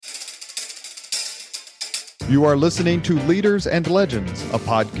You are listening to Leaders and Legends, a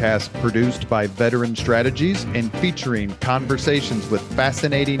podcast produced by Veteran Strategies and featuring conversations with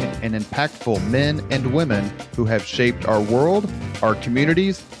fascinating and impactful men and women who have shaped our world, our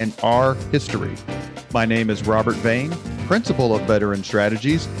communities, and our history. My name is Robert Vane, Principal of Veteran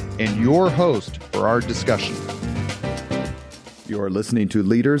Strategies, and your host for our discussion. You are listening to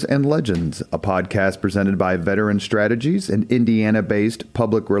Leaders and Legends, a podcast presented by Veteran Strategies, an Indiana-based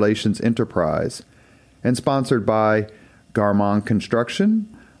public relations enterprise, and sponsored by Garmong Construction,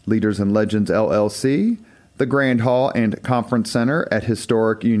 Leaders and Legends LLC, the Grand Hall and Conference Center at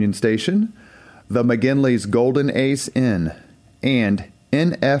Historic Union Station, the McGinley's Golden Ace Inn, and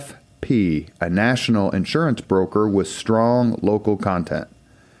NFP, a national insurance broker with strong local content.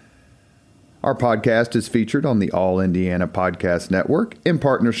 Our podcast is featured on the All Indiana Podcast Network in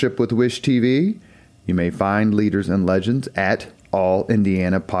partnership with Wish TV. You may find Leaders and Legends at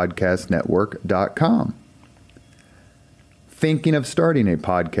allindianapodcastnetwork.com. Thinking of starting a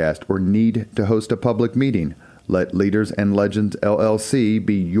podcast or need to host a public meeting? Let Leaders and Legends LLC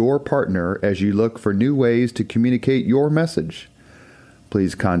be your partner as you look for new ways to communicate your message.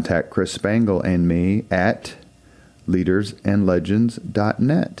 Please contact Chris Spangle and me at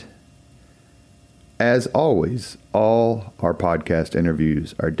leadersandlegends.net. As always, all our podcast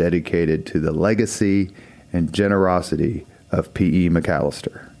interviews are dedicated to the legacy and generosity of P.E.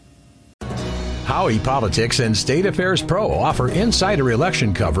 McAllister. Howie Politics and State Affairs Pro offer insider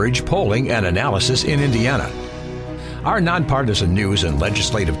election coverage, polling, and analysis in Indiana. Our nonpartisan news and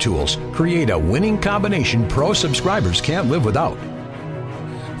legislative tools create a winning combination pro subscribers can't live without.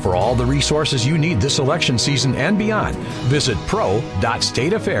 For all the resources you need this election season and beyond, visit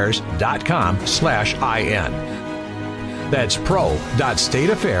pro.stateaffairs.com/IN. That's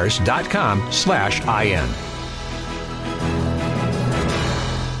pro.stateaffairs.com/IN.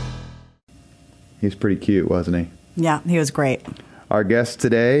 He's pretty cute, wasn't he? Yeah, he was great. Our guest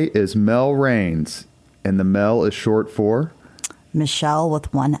today is Mel Raines, and the Mel is short for? Michelle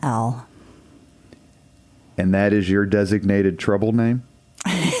with one L. And that is your designated trouble name?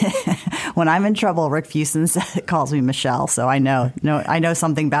 When I'm in trouble, Rick Fuson calls me Michelle, so I know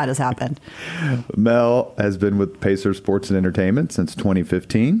something bad has happened. Mel has been with Pacer Sports and Entertainment since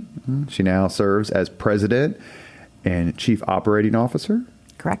 2015. She now serves as President and Chief Operating Officer.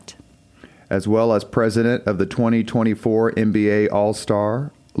 Correct. As well as President of the 2024 NBA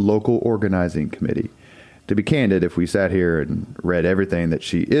All-Star Local Organizing Committee. To be candid, if we sat here and read everything that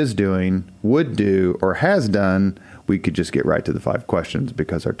she is doing, would do, or has done, we could just get right to the 5 questions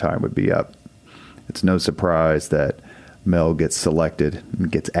because our time would be up. It's no surprise that Mel gets selected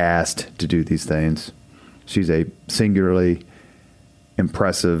and gets asked to do these things. She's a singularly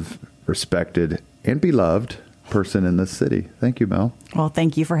impressive, respected, and beloved person in this city. Thank you, Mel. Well,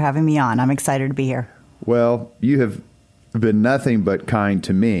 thank you for having me on. I'm excited to be here. Well, you have been nothing but kind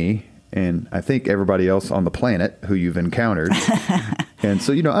to me, and I think everybody else on the planet who you've encountered. And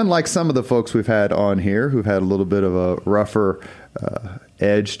so, unlike some of the folks we've had on here who've had a little bit of a rougher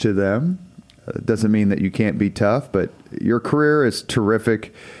edge to them, doesn't mean that you can't be tough, but your career is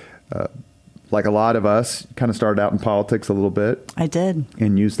terrific. Like a lot of us, kind of started out in politics a little bit. I did.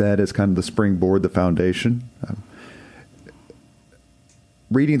 And used that as kind of the springboard, the foundation.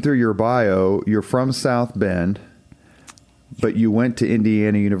 Reading through your bio, you're from South Bend, but you went to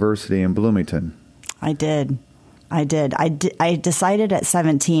Indiana University in Bloomington. I did. I decided at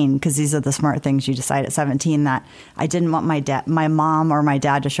 17, because these are the smart things you decide at 17, that I didn't want my mom or my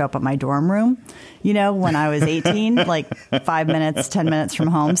dad to show up at my dorm room, when I was 18, like 5 minutes, 10 minutes from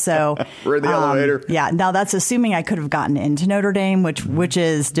home. So we're in the elevator. Yeah. Now that's assuming I could have gotten into Notre Dame, which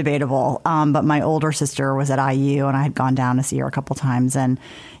is debatable. But my older sister was at IU and I had gone down to see her a couple times. And,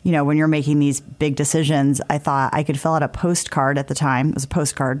 when you're making these big decisions, I thought I could fill out a postcard at the time. It was a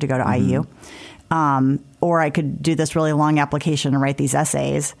postcard to go to IU. Or I could do this really long application and write these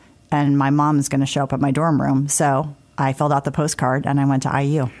essays, and my mom is going to show up at my dorm room. So I filled out the postcard and I went to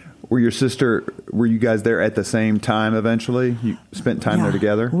IU. Were you guys there at the same time eventually? You spent time there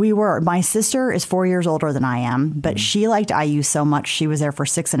together? We were. My sister is 4 years older than I am, but she liked IU so much she was there for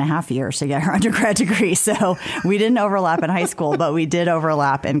 6.5 years to get her undergrad degree. So we didn't overlap in high school, but we did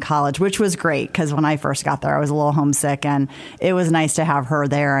overlap in college, which was great because when I first got there, I was a little homesick, and it was nice to have her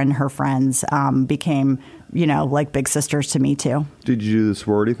there, and her friends became, like big sisters to me too. Did you do the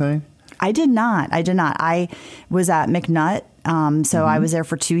sorority thing? I did not. I was at McNutt. So I was there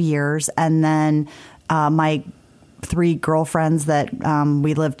for 2 years. And then my 3 girlfriends that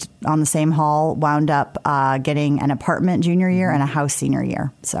we lived on the same hall wound up getting an apartment junior year and a house senior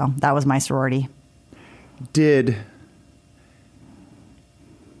year. So that was my sorority. Did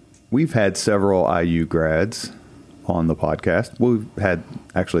we've had several IU grads on the podcast. We've had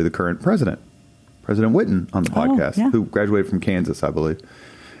actually the current president, President Whitten, on the podcast, who graduated from Kansas, I believe.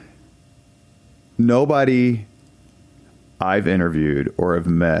 Nobody I've interviewed or have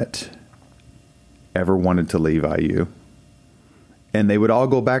met ever wanted to leave IU. And they would all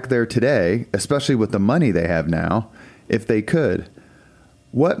go back there today, especially with the money they have now, if they could.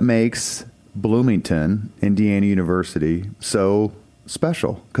 What makes Bloomington, Indiana University, so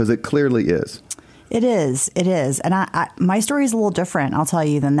special? Because it clearly is. It is. And my story is a little different, I'll tell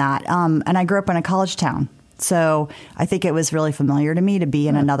you, than that. And I grew up in a college town. So I think it was really familiar to me to be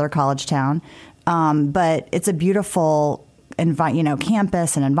in another college town. But it's a beautiful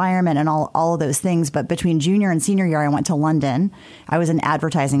campus and environment and all of those things. But between junior and senior year, I went to London. I was an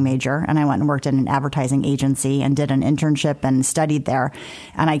advertising major, and I went and worked in an advertising agency and did an internship and studied there.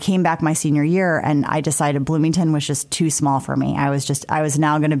 And I came back my senior year, and I decided Bloomington was just too small for me. I was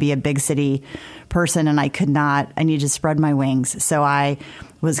now going to be a big city person, and I needed to spread my wings. So I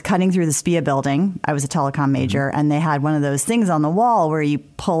was cutting through the SPIA building. I was a telecom major, and they had one of those things on the wall where you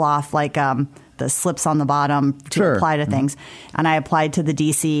pull off the slips on the bottom to apply to things. And I applied to the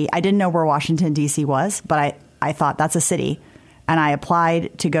DC. I didn't know where Washington, DC was, but I thought that's a city. And I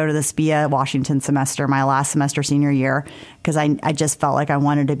applied to go to the SPIA Washington semester, my last semester senior year, because I just felt like I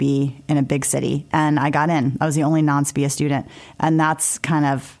wanted to be in a big city. And I got in. I was the only non-SPIA student. And that's kind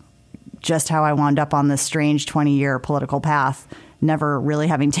of just how I wound up on this strange 20-year political path, never really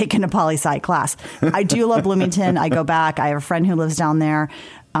having taken a poli-sci class. I do love Bloomington. I go back. I have a friend who lives down there.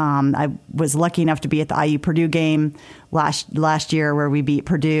 I was lucky enough to be at the IU Purdue game last year where we beat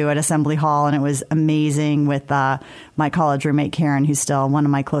Purdue at Assembly Hall, and it was amazing with my college roommate Karen, who's still one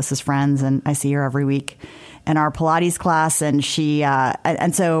of my closest friends, and I see her every week in our Pilates class, and she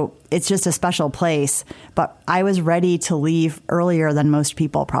and so it's just a special place. But I was ready to leave earlier than most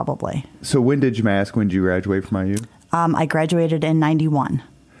people, probably. So when did you graduate from IU? I graduated in 91.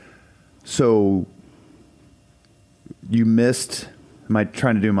 So you missed. Am I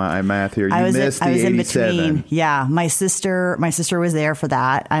trying to do my math here? You missed the 87. In between. Yeah, my sister was there for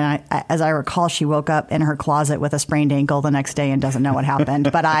that, and as I recall, she woke up in her closet with a sprained ankle the next day and doesn't know what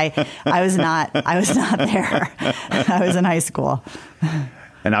happened. But I was not there. I was in high school,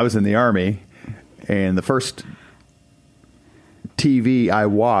 and I was in the Army, and the first TV I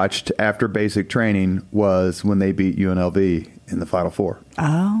watched after basic training was when they beat UNLV in the Final Four.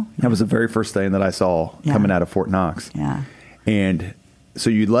 Oh, that was the very first thing that I saw coming out of Fort Knox. Yeah, and so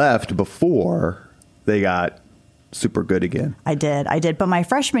you left before they got super good again. I did. But my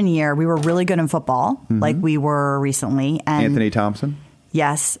freshman year, we were really good in football, like we were recently. And Anthony Thompson?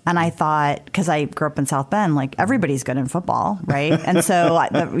 Yes. And I thought, because I grew up in South Bend, like everybody's good in football, right? And so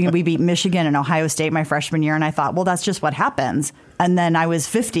we beat Michigan and Ohio State my freshman year. And I thought, well, that's just what happens. And then I was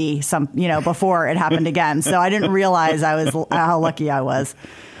 50 before it happened again. So I didn't realize how lucky I was.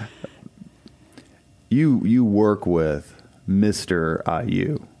 You work with Mr.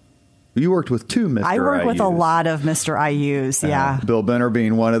 IU. You worked with two Mr. IUs. I work with a lot of Mr. IUs, yeah. Bill Benner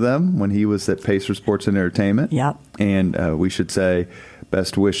being one of them when he was at Pacer Sports and Entertainment. Yep. And we should say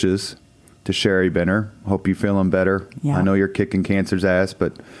best wishes to Sherry Benner. Hope you're feeling better. Yeah. I know you're kicking cancer's ass,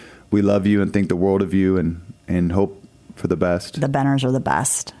 but we love you and think the world of you and hope for the best. The Benners are the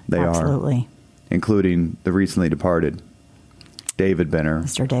best. They Absolutely. are. Including the recently departed David Benner.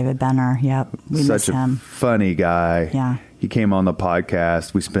 Mr. David Benner, yep. We miss him. Such a funny guy. Yeah. He came on the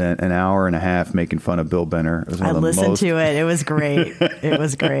podcast. We spent an hour and a half making fun of Bill Benner. I listened to it. It was great. It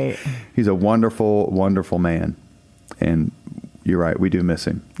was great. He's a wonderful, wonderful man. And you're right. We do miss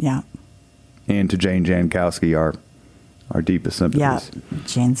him. Yeah. And to Jane Jankowski, our deepest sympathies. Yeah.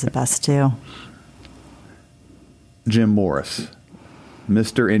 Jane's the best, too. Jim Morris,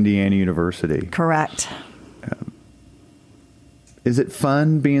 Mr. Indiana University. Correct. Is it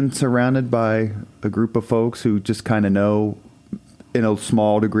fun being surrounded by a group of folks who just kind of know in a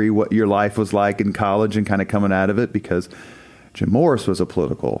small degree what your life was like in college and kind of coming out of it? Because Jim Morris was a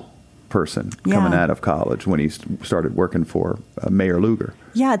political person coming out of college when he started working for Mayor Lugar.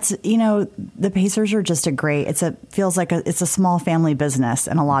 Yeah, it's, the Pacers are just feels like it's a small family business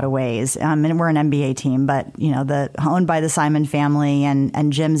in a lot of ways. And we're an NBA team, but, owned by the Simon family,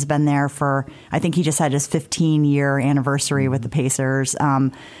 and Jim's been there for, I think he just had his 15-year anniversary with the Pacers.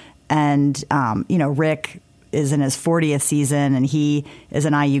 Rick is in his 40th season, and he is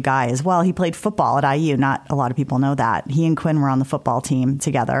an IU guy as well. He played football at IU. Not a lot of people know that. He and Quinn were on the football team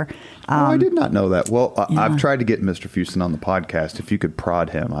together. I did not know that. Well, yeah. I've tried to get Mr. Fuson on the podcast. If you could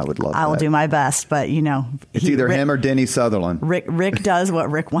prod him, I would love that. I will do my best, but it's either him or Denny Sutherland. Rick does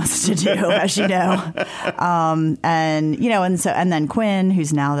what Rick wants to do, as you know. And then Quinn,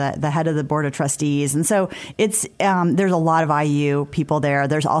 who's now the head of the board of trustees. And so it's, there's a lot of IU people there.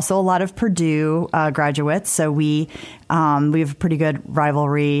 There's also a lot of Purdue graduates. So we have a pretty good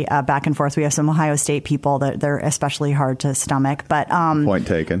rivalry back and forth. We have some Ohio State people that they're especially hard to stomach, but point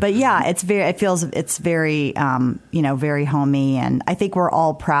taken. But yeah, it's very very homey, and I think we're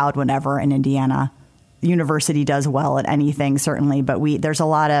all proud whenever an Indiana university does well at anything, certainly. But we don't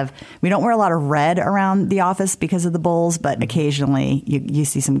wear a lot of red around the office because of the Bulls, but occasionally you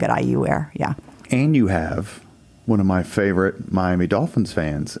see some good IU wear. Yeah, and you have one of my favorite Miami Dolphins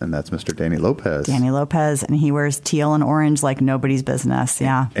fans, and that's Mr. Danny Lopez. And he wears teal and orange like nobody's business.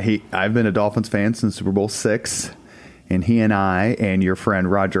 Yeah. I've been a Dolphins fan since Super Bowl VI, and he and I and your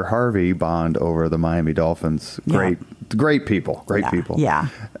friend Roger Harvey bond over the Miami Dolphins. Great people. People. Yeah.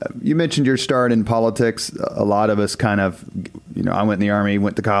 You mentioned your start in politics. A lot of us kind of, I went in the Army,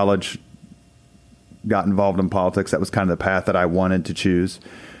 went to college, got involved in politics. That was kind of the path that I wanted to choose.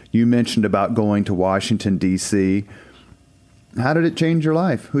 You mentioned about going to Washington, D.C. How did it change your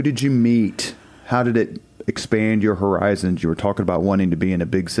life? Who did you meet? How did it expand your horizons? You were talking about wanting to be in a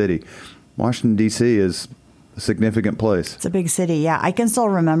big city. Washington, D.C. is a significant place. It's a big city, yeah. I can still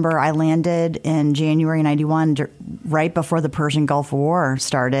remember I landed in January 91, right before the Persian Gulf War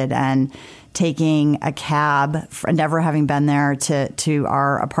started, and taking a cab, never having been there, to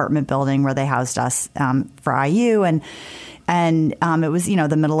our apartment building where they housed us for IU. And it was,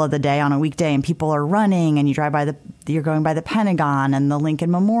 the middle of the day on a weekday, and people are running, and you're going by the Pentagon and the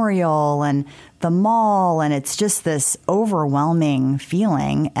Lincoln Memorial and the mall, and it's just this overwhelming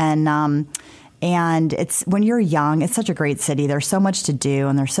feeling. And it's, when you're young, it's such a great city. There's so much to do,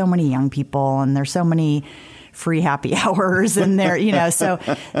 and there's so many young people, and there's so many free happy hours in there, so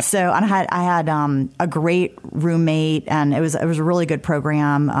and I had a great roommate, and it was a really good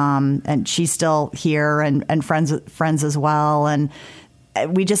program. And she's still here, and friends as well. And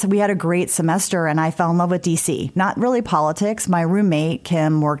we had a great semester, and I fell in love with DC. Not really politics. My roommate,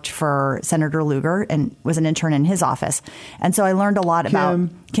 Kim, worked for Senator Lugar and was an intern in his office. And so I learned a lot about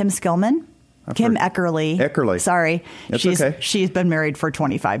Kim Skillman. Kim Eckerly. Sorry. Okay. She's been married for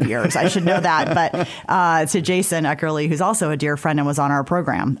 25 years. I should know that. But to Jason Eckerly, who's also a dear friend and was on our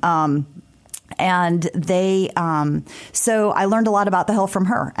program. And so I learned a lot about the Hill from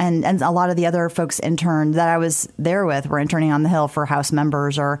her, and a lot of the other folks interned that I was there with were interning on the Hill for House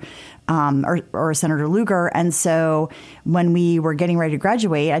members or Senator Lugar. And so when we were getting ready to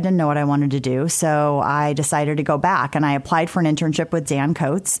graduate, I didn't know what I wanted to do. So I decided to go back, and I applied for an internship with Dan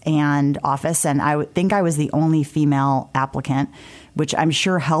Coates and office. And I think I was the only female applicant, which I'm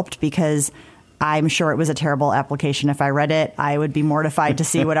sure helped, because I'm sure it was a terrible application. If I read it, I would be mortified to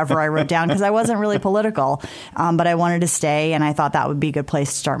see whatever I wrote down, because I wasn't really political. But I wanted to stay, and I thought that would be a good place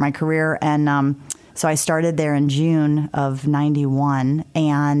to start my career. And so I started there in June of 91.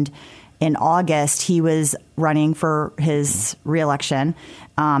 And in August, he was running for his reelection.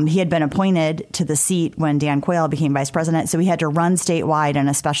 He had been appointed to the seat when Dan Quayle became vice president. So he had to run statewide in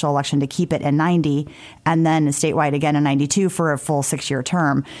a special election to keep it in 90, and then statewide again in 92 for a full 6-year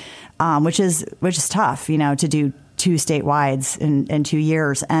term. Which is tough, to do 2 statewides in 2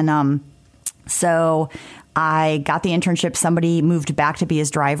 years. And so I got the internship. Somebody moved back to be his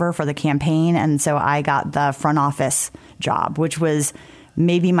driver for the campaign. And so I got the front office job, which was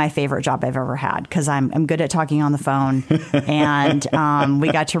maybe my favorite job I've ever had, because I'm good at talking on the phone. And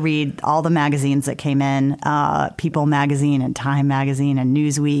we got to read all the magazines that came in, People Magazine and Time Magazine and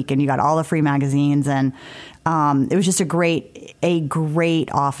Newsweek, and you got all the free magazines. And it was just a great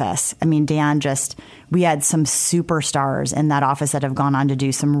office. I mean, we had some superstars in that office that have gone on to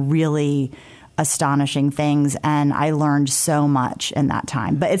do some really astonishing things. And I learned so much in that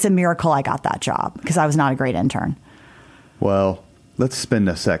time. But it's a miracle I got that job, because I was not a great intern. Well, let's spend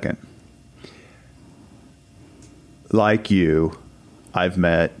a second. Like you, I've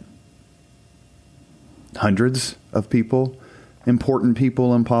met hundreds of people, important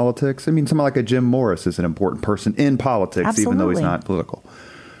people in politics. I mean, someone like a Jim Morris is an important person in politics, Absolutely. Even though he's not political.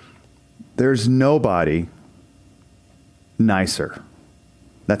 There's nobody nicer.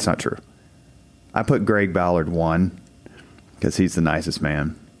 That's not true. I put Greg Ballard 1 because he's the nicest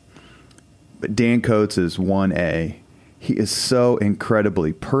man. But Dan Coates is 1A. He is so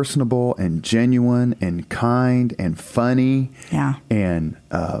incredibly personable and genuine and kind and funny. Yeah. And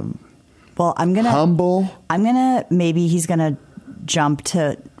Well, maybe he's going to jump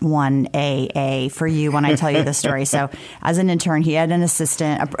to 1AA for you when I tell you this story. So as an intern, he had an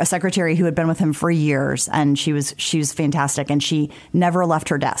assistant, a secretary who had been with him for years, and she was fantastic, and she never left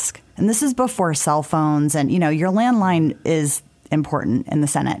her desk. And this is before cell phones, and your landline is important in the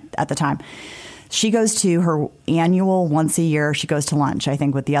Senate at the time. She goes to her annual once a year. She goes to lunch, I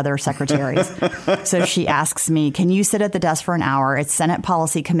think, with the other secretaries. So she asks me, can you sit at the desk for an hour? It's Senate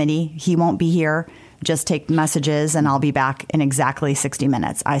Policy Committee. He won't be here. Just take messages and I'll be back in exactly 60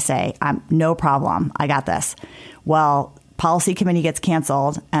 minutes. I say, no problem. I got this. Well, Policy Committee gets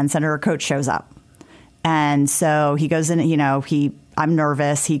canceled and Senator Coates shows up. And so he goes in, I'm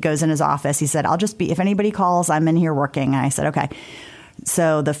nervous. He goes in his office. He said, if anybody calls, I'm in here working. And I said, okay.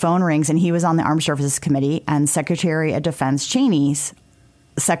 So the phone rings, and he was on the Armed Services Committee, and Secretary of Defense Cheney's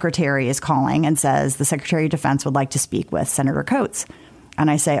secretary is calling and says the Secretary of Defense would like to speak with Senator Coates.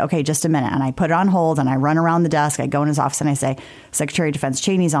 And I say, okay, just a minute. And I put it on hold, and I run around the desk. I go in his office, and I say, Secretary of Defense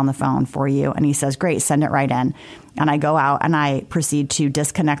Cheney's on the phone for you. And he says, great, send it right in. And I go out, and I proceed to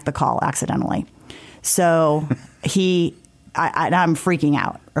disconnect the call accidentally. So I'm freaking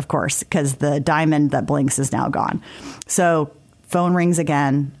out, of course, because the diamond that blinks is now gone. So phone rings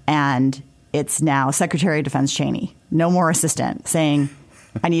again, and it's now Secretary of Defense Cheney, no more assistant, saying,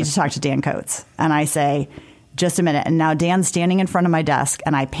 I need to talk to Dan Coates. And I say, just a minute. And now Dan's standing in front of my desk,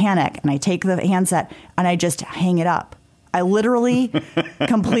 and I panic, and I take the handset, and I just hang it up. I literally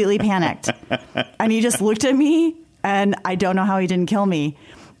completely panicked. And he just looked at me, and I don't know how he didn't kill me.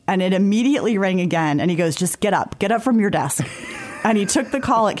 And it immediately rang again, and he goes, just get up from your desk. And he took the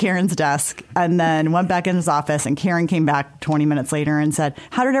call at Karen's desk and then went back in his office. And Karen came back 20 minutes later and said,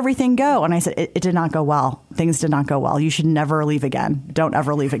 how did everything go? And I said, it did not go well. Things did not go well. You should never leave again. Don't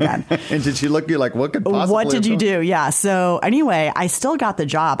ever leave again. And did she look at you like, what could possibly What did you do? Yeah. So anyway, I still got the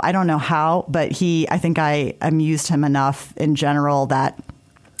job. I don't know how, but I think I amused him enough in general that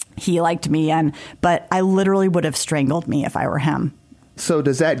he liked me. But I literally would have strangled me if I were him. So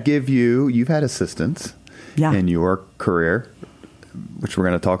does that give you've had assistants in your career, which we're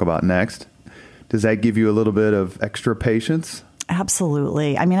going to talk about next. Does that give you a little bit of extra patience?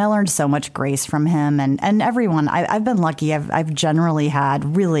 Absolutely. I mean, I learned so much grace from him and everyone. I've been lucky. I've generally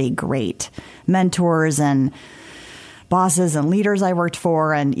had really great mentors and bosses and leaders I worked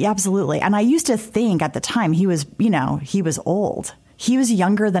for. And yeah, absolutely. And I used to think at the time he was old. He was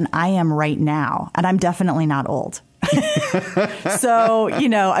younger than I am right now. And I'm definitely not old. So, I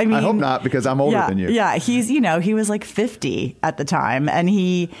mean, I hope not, because I'm older than you. Yeah. He was like 50 at the time, and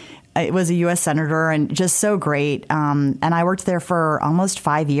he was a U.S. Senator and just so great. And I worked there for almost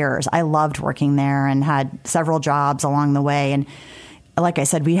 5 years. I loved working there and had several jobs along the way. And like I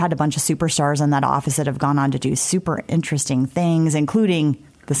said, we had a bunch of superstars in that office that have gone on to do super interesting things, including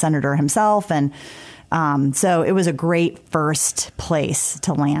the senator himself. And so it was a great first place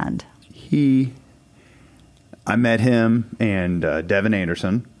to land. I met him and Devin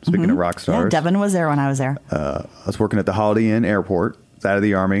Anderson, speaking of rock stars. Yeah, Devin was there when I was there. I was working at the Holiday Inn Airport, out of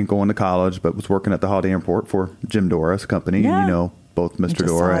the Army, going to college, but was working at the Holiday Inn Airport for Jim Dora's company. Yeah. And both Mr.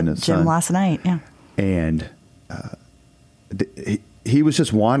 Dora and his Jim son. last night, yeah. And he was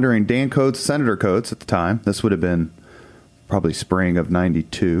just wandering. Dan Coates, Senator Coates at the time, this would have been probably spring of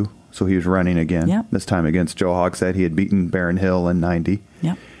 92. So he was running again, this time against Joe Hogshead. He had beaten Barron Hill in 90.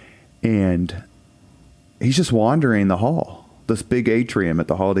 Yep. And he's just wandering the hall, this big atrium at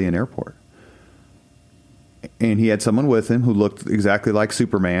the Holiday Inn Airport. And he had someone with him who looked exactly like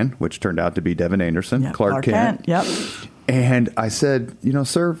Superman, which turned out to be Devin Anderson, Clark Kent. Yep. And I said,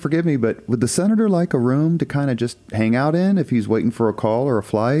 sir, forgive me, but would the senator like a room to kind of just hang out in if he's waiting for a call or a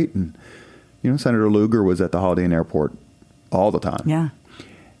flight? And, Senator Lugar was at the Holiday Inn Airport all the time. Yeah.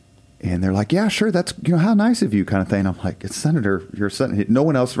 And they're like, yeah, sure. That's, how nice of you kind of thing. I'm like, it's Senator, you're Senator. No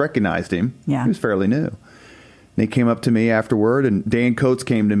one else recognized him. Yeah. He was fairly new. And he came up to me afterward, and Dan Coates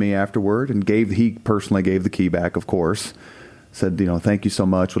came to me afterward and he personally gave the key back, of course. Said, thank you so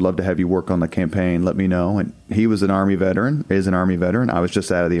much. Would love to have you work on the campaign. Let me know. And he was an Army veteran, is an Army veteran. I was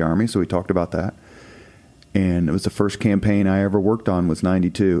just out of the Army, so we talked about that. And it was the first campaign I ever worked on was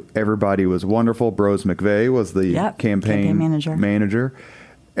 92. Everybody was wonderful. Brose McVeigh was the campaign manager.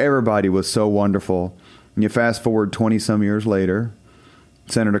 Everybody was so wonderful. And you fast forward 20-some years later,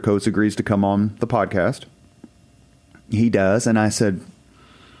 Senator Coates agrees to come on the podcast. He does. And I said,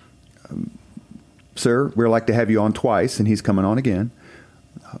 sir, we'd like to have you on twice, and he's coming on again.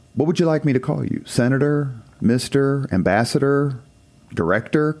 What would you like me to call you? Senator, Mr., Ambassador,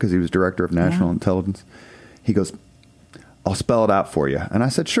 Director? Because he was Director of National Intelligence. He goes, I'll spell it out for you. And I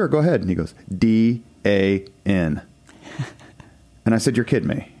said, sure, go ahead. And he goes, D-A-N. And I said, you're kidding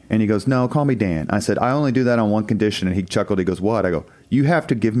me. And he goes, no, call me Dan. I said, I only do that on one condition. And he chuckled. He goes, what? I go, you have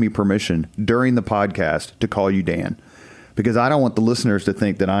to give me permission during the podcast to call you Dan, because I don't want the listeners to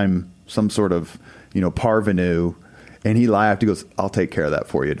think that I'm some sort of, parvenu. And he laughed. He goes, I'll take care of that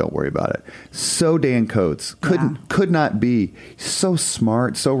for you. Don't worry about it. So Dan Coates could not be so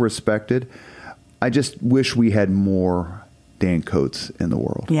smart, so respected. I just wish we had more Dan Coates in the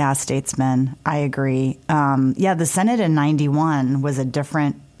world. Yeah, statesman. I agree. The Senate in 91 was a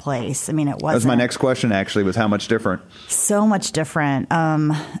different place. I mean, it wasn't. That was my next question, actually, was how much different? So much different.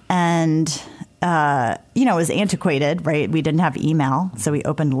 It was antiquated, right? We didn't have email, so we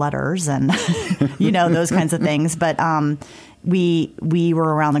opened letters and, those kinds of things. But we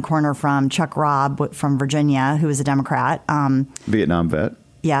were around the corner from Chuck Robb from Virginia, who was a Democrat. Vietnam vet.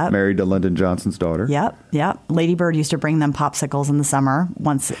 Yeah. Married to Lyndon Johnson's daughter. Yep. Lady Bird used to bring them popsicles in the summer.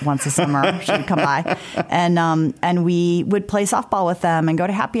 Once a summer, she would come by. And we would play softball with them and go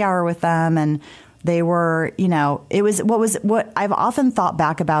to happy hour with them. And they were, what I've often thought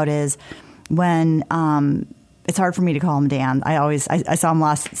back about is when it's hard for me to call him Dan. I saw him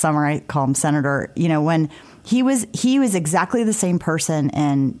last summer. I call him Senator. When he was exactly the same person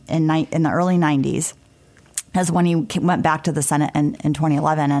in the early 90s as when he went back to the Senate in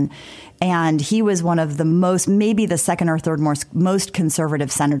 2011. And he was one of the maybe the second or third most conservative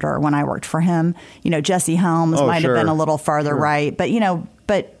senator when I worked for him. Jesse Helms might have been a little farther right, but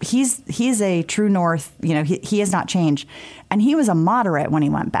he's a true north. He has not changed. And he was a moderate when he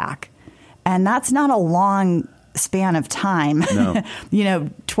went back. And that's not a long span of time, no.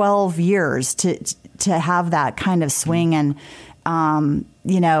 12 years to have that kind of swing. And,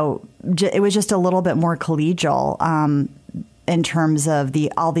 it was just a little bit more collegial in terms of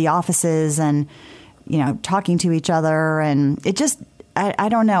all the offices and, talking to each other. And it just, I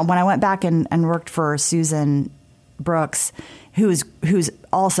don't know. When I went back and worked for Susan Brooks, who's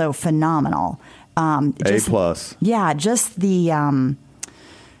also phenomenal. A+. Yeah, just the...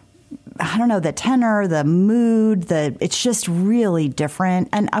 I don't know, the tenor, the mood, it's just really different.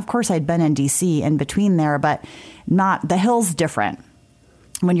 And of course, I'd been in D.C. in between there, but the Hill's different.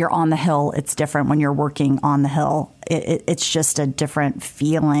 When you're on the Hill, it's different. When you're working on the Hill, it's just a different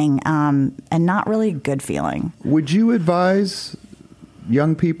feeling and not really a good feeling. Would you advise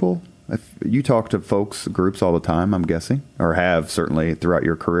young people? If you talk to groups all the time, I'm guessing, or have certainly throughout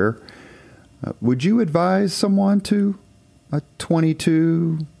your career. Would you advise someone a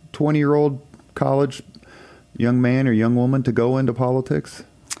 20-year-old college young man or young woman to go into politics?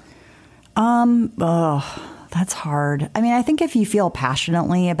 That's hard. I mean, I think if you feel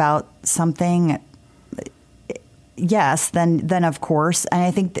passionately about something, yes, then of course. And I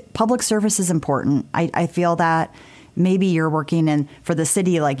think that public service is important. I feel that maybe you're working for the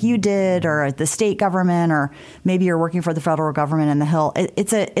city like you did, or the state government, or maybe you're working for the federal government in the Hill.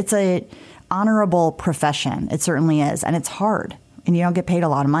 It's a honorable profession. It certainly is. And it's hard. And you don't get paid a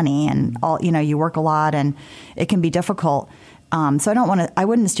lot of money, and you work a lot, and it can be difficult. So I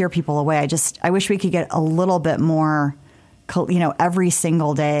wouldn't steer people away. I wish we could get a little bit more, every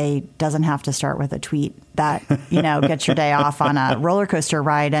single day doesn't have to start with a tweet that, gets your day off on a roller coaster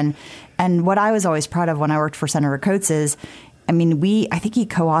ride. And what I was always proud of when I worked for Senator Coates is, I think he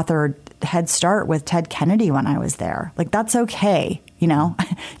co-authored Head Start with Ted Kennedy when I was there. Like, that's okay.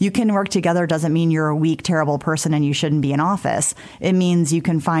 You can work together doesn't mean you're a weak, terrible person and you shouldn't be in office. It means you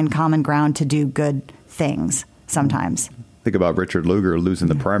can find common ground to do good things sometimes. Think about Richard Lugar losing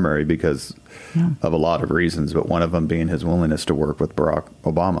the primary because of a lot of reasons, but one of them being his willingness to work with Barack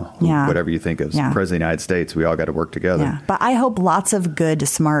Obama. Whatever you think is President of the United States, we all got to work together. Yeah. But I hope lots of good,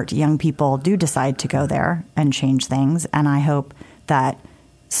 smart young people do decide to go there and change things. And I hope that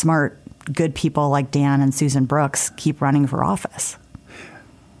smart, good people like Dan and Susan Brooks keep running for office.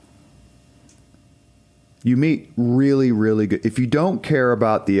 You meet really, really good. If you don't care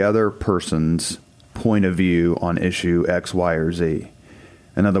about the other person's point of view on issue X, Y, or Z,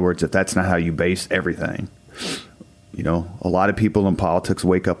 in other words, if that's not how you base everything, a lot of people in politics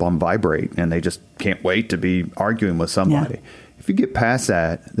wake up on vibrate and they just can't wait to be arguing with somebody. Yeah. If you get past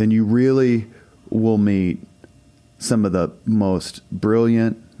that, then you really will meet some of the most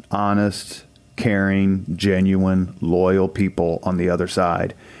brilliant, honest, caring, genuine, loyal people on the other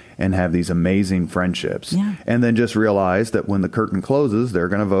side, and have these amazing friendships. Yeah. And then just realize that when the curtain closes, they're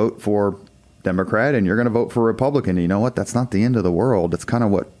going to vote for Democrat and you're going to vote for Republican. You know what? That's not the end of the world. It's kind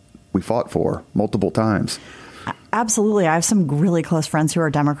of what we fought for multiple times. Absolutely. I have some really close friends who are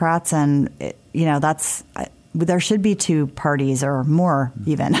Democrats, and, there should be two parties or more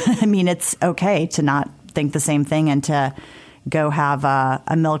even. I mean, it's okay to not think the same thing and to go have a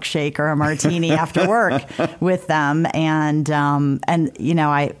milkshake or a martini after work with them. And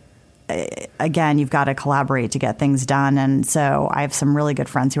again, you've got to collaborate to get things done. And so I have some really good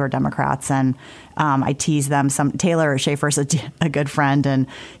friends who are Democrats, and I tease them. Taylor Schaefer's a good friend, and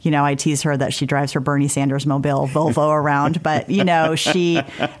I tease her that she drives her Bernie Sanders mobile Volvo around. But she,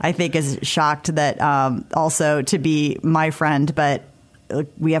 I think, is shocked that also to be my friend. But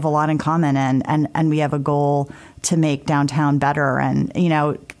we have a lot in common, and we have a goal to make downtown better, and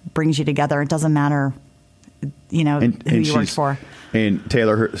brings you together. It doesn't matter, who you work for. And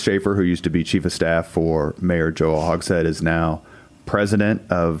Taylor Schaefer, who used to be chief of staff for Mayor Joel Hogshead, is now president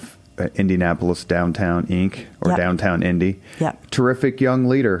of Indianapolis Downtown Inc. or Downtown Indy. Yep. Terrific young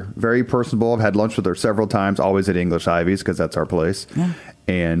leader, very personable. I've had lunch with her several times, always at English Ivy's because that's our place. Yeah.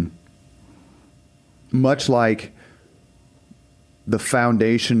 And much like the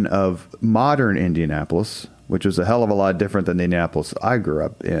foundation of modern Indianapolis, which was a hell of a lot different than the Indianapolis I grew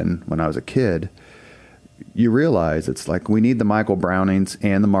up in when I was a kid, you realize it's like we need the Michael Brownings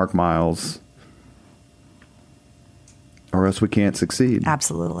and the Mark Miles, or else we can't succeed.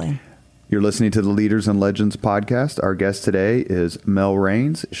 Absolutely. You're listening to the Leaders and Legends podcast. Our guest today is Mel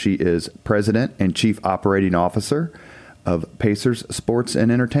Raines. She is president and chief operating officer of Pacers Sports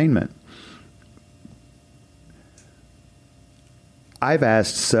and Entertainment. I've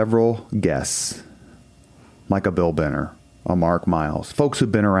asked several guests, like a Bill Benner, a Mark Miles, folks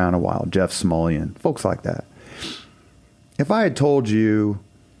who've been around a while, Jeff Smulyan, folks like that. If I had told you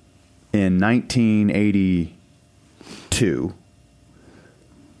in 1982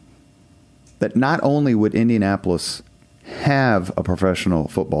 that not only would Indianapolis have a professional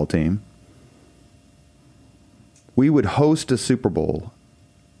football team, we would host a Super Bowl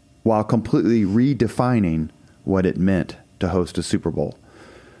while completely redefining what it meant to host a Super Bowl,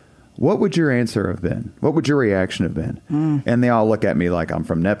 what would your answer have been? What would your reaction have been? And they all look at me like I'm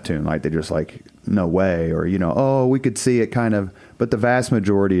from Neptune, like they're just like, no way, or, oh, we could see it kind of. But the vast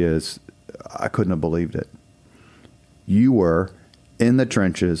majority is, I couldn't have believed it. You were in the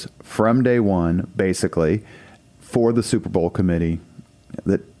trenches from day one, basically, for the Super Bowl committee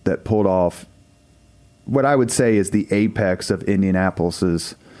that pulled off what I would say is the apex of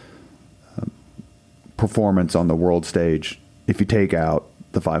Indianapolis's performance on the world stage, if you take out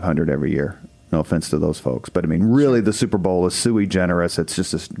the 500 every year. No offense to those folks. But, really, the Super Bowl is sui generis. It's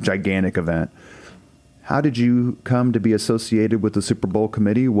just a gigantic event. How did you come to be associated with the Super Bowl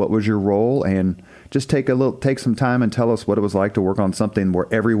committee? What was your role? And just take some time and tell us what it was like to work on something where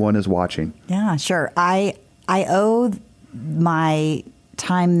everyone is watching. Yeah, sure. I owe my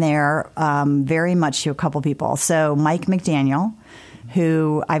time there very much to a couple people. So Mike McDaniel,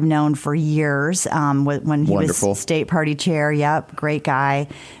 who I've known for years when he Wonderful. was state party chair. Yep, great guy.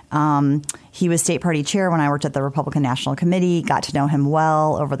 He was state party chair when I worked at the Republican National Committee, got to know him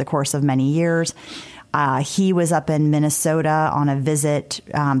well over the course of many years. He was up in Minnesota on a visit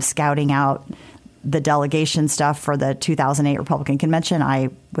scouting out the delegation stuff for the 2008 Republican Convention. I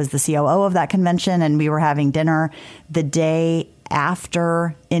was the COO of that convention, and we were having dinner the day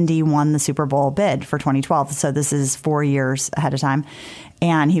after Indy won the Super Bowl bid for 2012. So this is 4 years ahead of time.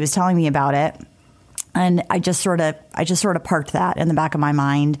 And he was telling me about it. And I just sort of parked that in the back of my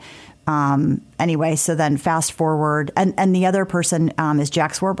mind. Anyway, so then fast forward. And the other person is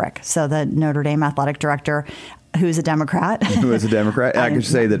Jack Swarbrick. So the Notre Dame athletic director, who's a Democrat. Who is a Democrat. I can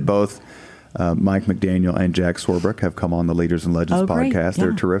say that both Mike McDaniel and Jack Swarbrick have come on the Leaders and Legends podcast. Yeah.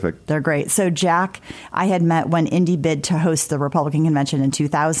 They're terrific. They're great. So Jack, I had met when Indy bid to host the Republican Convention in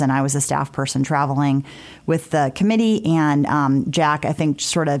 2000. I was a staff person traveling with the committee, and Jack, I think,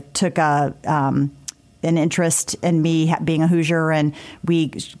 sort of took an interest in me being a Hoosier, and we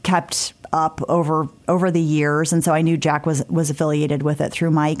kept up over the years. And so I knew Jack was affiliated with it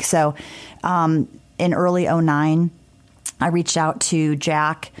through Mike. So in early 2009, I reached out to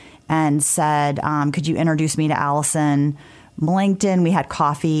Jack and said, could you introduce me to Allison Millington? We had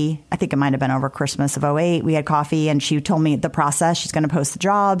coffee. I think it might have been over Christmas of 2008. We had coffee, and she told me the process. She's going to post the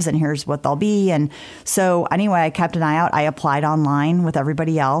jobs, and here's what they'll be. And so anyway, I kept an eye out. I applied online with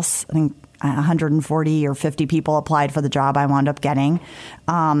everybody else. I think 140 or 50 people applied for the job I wound up getting.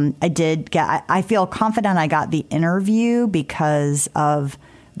 I feel confident I got the interview because of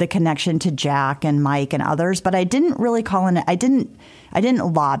the connection to Jack and Mike and others, but I didn't really call in. I didn't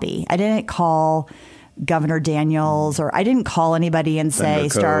lobby. I didn't call Governor Daniels, or I didn't call anybody and say,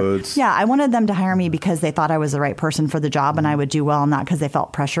 Yeah, I wanted them to hire me because they thought I was the right person for the job and I would do well, not because they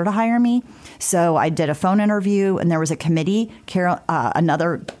felt pressure to hire me. So I did a phone interview, and there was a committee.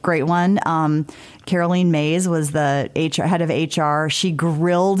 Another great one. Caroline Mays was the head of HR. She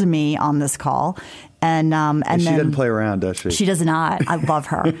grilled me on this call. And she then doesn't play around, does she? She does not. I love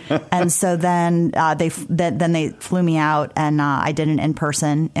her. And so then they flew me out, and I did an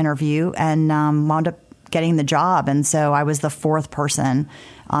in-person interview and wound up getting the job. And so I was the fourth person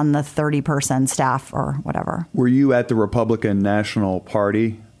on the 30-person staff or whatever. Were you at the Republican National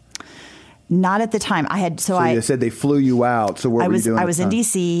Party? Not at the time. You said they flew you out. So what were you doing? I was in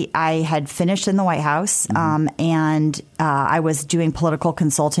D.C. I had finished in the White House, and I was doing political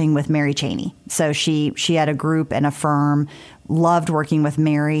consulting with Mary Cheney. So she had a group and a firm. Loved working with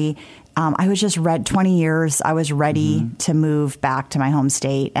Mary. I was just 20 years. I was ready to move back to my home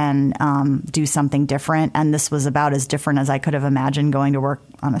state and do something different. And this was about as different as I could have imagined going to work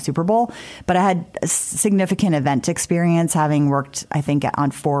on a Super Bowl. But I had a significant event experience, having worked, I think, on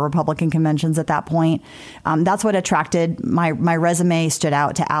 4 Republican conventions at that point. That's what attracted my resume stood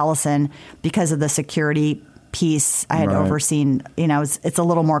out to Allison because of the security piece I had overseen. It's a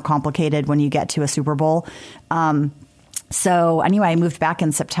little more complicated when you get to a Super Bowl. So anyway, I moved back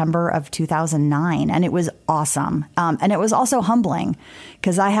in September of 2009, and it was awesome. And it was also humbling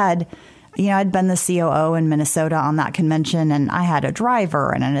because I'd been the COO in Minnesota on that convention, and I had a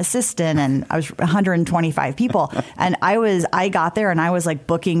driver and an assistant, and I was 125 people. And I got there, and I was like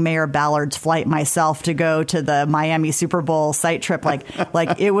booking Mayor Ballard's flight myself to go to the Miami Super Bowl site trip. Like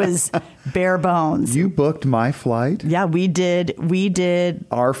it was bare bones. You booked my flight? Yeah, we did.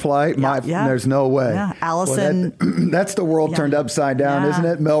 Our flight? Yeah. There's no way. Yeah, Allison. Well, that's the world turned upside down, isn't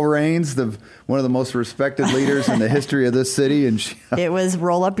it? Mel Raines, one of the most respected leaders in the history of this city. And it was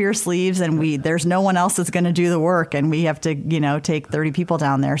roll up your sleeves, and there's no one else that's going to do the work, and we have to, take 30 people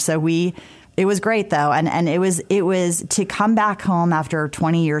down there. So it was great though. And it was to come back home after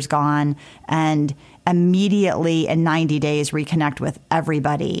 20 years gone and immediately in 90 days reconnect with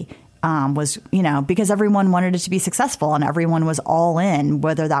everybody. Was, because everyone wanted it to be successful and everyone was all in,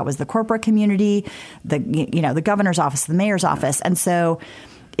 whether that was the corporate community, the governor's office, the mayor's office. And so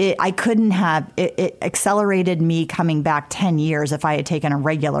it accelerated me coming back 10 years if I had taken a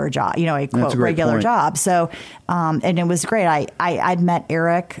regular job, a quote regular point. Job. So, and it was great. I'd met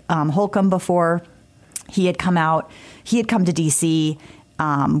Eric Holcomb before. He had come to DC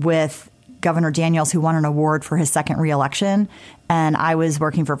with Governor Daniels, who won an award for his second reelection. And I was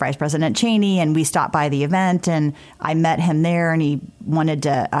working for Vice President Cheney, and we stopped by the event, and I met him there, and he wanted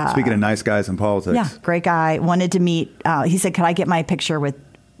to... Speaking of nice guys in politics. Yeah, great guy. Wanted to meet... he said, could I get my picture with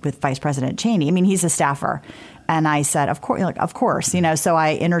Vice President Cheney? I mean, he's a staffer. And I said, of course. So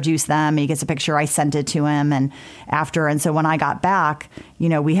I introduced them. He gets a picture. I sent it to him. And so when I got back,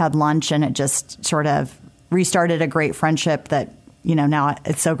 we had lunch, and it just sort of restarted a great friendship that... now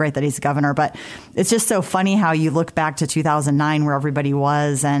it's so great that he's governor, but it's just so funny how you look back to 2009 where everybody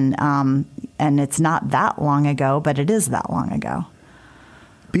was, and it's not that long ago, but it is that long ago.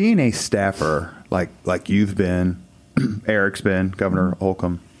 Being a staffer, like you've been, Eric's been, Governor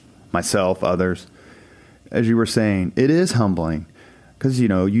Holcomb, myself, others, as you were saying, it is humbling because,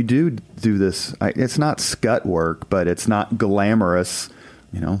 you do this. It's not scut work, but it's not glamorous.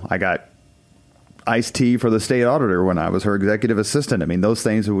 I got iced tea for the state auditor when I was her executive assistant. I mean, those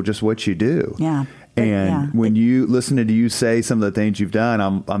things are just what you do. Yeah. And when you listen to you say some of the things you've done,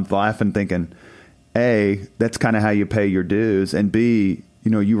 I'm laughing thinking, A, that's kind of how you pay your dues. And B,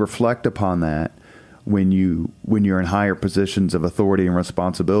 you reflect upon that when you're in higher positions of authority and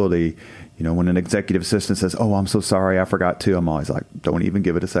responsibility. When an executive assistant says, "Oh, I'm so sorry, I forgot to," I'm always like, don't even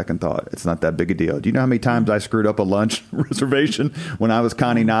give it a second thought. It's not that big a deal. Do you know how many times I screwed up a lunch reservation when I was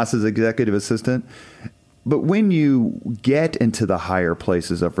Connie Nass's executive assistant? But when you get into the higher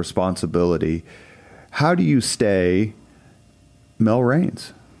places of responsibility, how do you stay Mel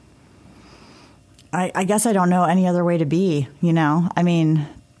Raines? I guess I don't know any other way to be, I mean,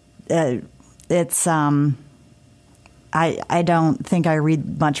 it's... I don't think I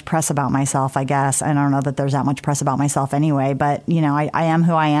read much press about myself, I guess. I don't know that there's that much press about myself anyway. But, I am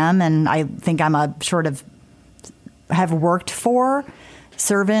who I am. And I think I'm a sort of have worked for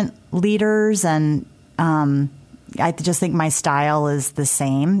servant leaders. And I just think my style is the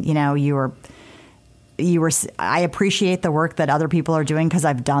same. I appreciate the work that other people are doing because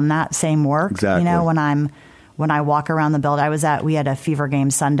I've done that same work. Exactly. When I walk around the building, we had a Fever game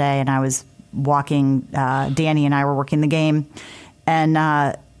Sunday, and I was walking, Danny and I were working the game, and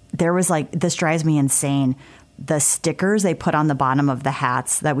there was this drives me insane. The stickers they put on the bottom of the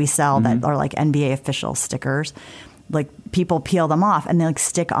hats that we sell that are like NBA official stickers, people peel them off and they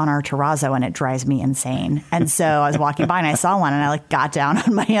stick on our terrazzo, and it drives me insane. And so I was walking by and I saw one, and I got down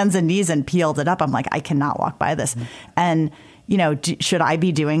on my hands and knees and peeled it up. I'm like, I cannot walk by this. And should I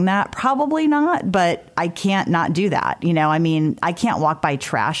be doing that? Probably not, but I can't not do that. I mean, I can't walk by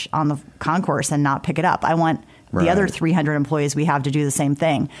trash on the concourse and not pick it up. I want the other 300 employees we have to do the same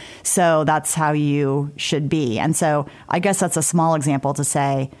thing. So that's how you should be. And so I guess that's a small example to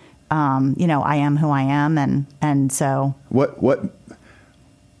say, I am who I am. And so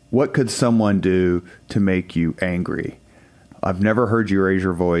what could someone do to make you angry? I've never heard you raise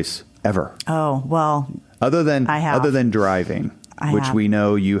your voice ever. Oh, well, other than driving, which we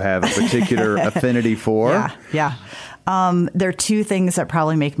know you have a particular affinity for. Yeah. There are two things that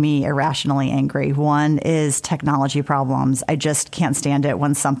probably make me irrationally angry. One is technology problems. I just can't stand it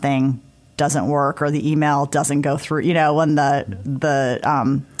when something doesn't work or the email doesn't go through. When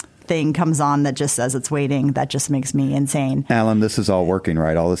the thing comes on that just says it's waiting, that just makes me insane. Alan, this is all working,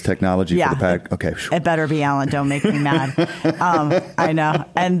 right? All this technology for the pack. Okay. It better be, Alan. Don't make me mad. I know.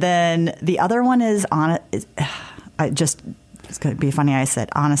 And then the other one is it's going to be funny. I said,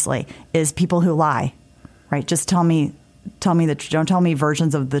 honestly, is people who lie, right? Just tell me don't tell me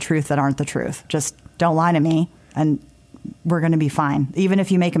versions of the truth that aren't the truth. Just don't lie to me and we're going to be fine. Even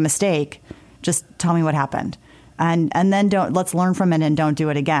if you make a mistake, just tell me what happened. And then let's learn from it and don't do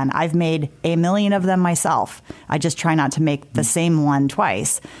it again. I've made 1 million of them myself. I just try not to make the same one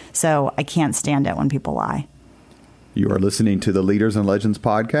twice. So I can't stand it when people lie. You are listening to the Leaders and Legends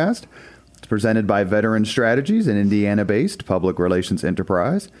podcast. It's presented by Veteran Strategies, an Indiana-based public relations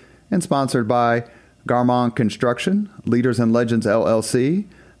enterprise, and sponsored by Garmong Construction, Leaders and Legends LLC,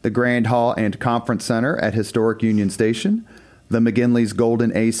 the Grand Hall and Conference Center at Historic Union Station, the McGinley's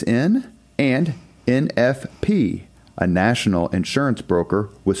Golden Ace Inn, and NFP, a national insurance broker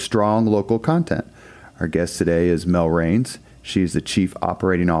with strong local content. Our guest today is Mel Raines. She's the Chief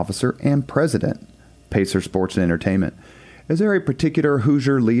Operating Officer and President, Pacer Sports and Entertainment. Is there a particular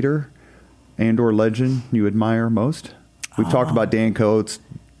Hoosier leader and or legend you admire most? We've talked about Dan Coates,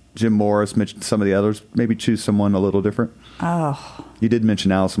 Jim Morris, mentioned some of the others. Maybe choose someone a little different. Oh. You did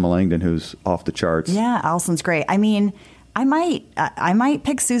mention Allison Millangton, who's off the charts. Yeah, Allison's great. I mean, I might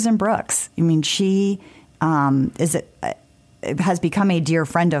pick Susan Brooks. I mean, she has become a dear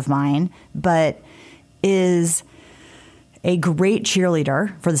friend of mine, but is a great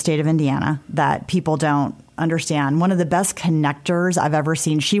cheerleader for the state of Indiana that people don't understand. One of the best connectors I've ever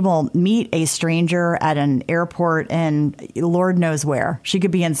seen. She will meet a stranger at an airport in Lord knows where. She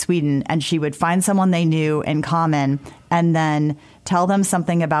could be in Sweden, and she would find someone they knew in common and then tell them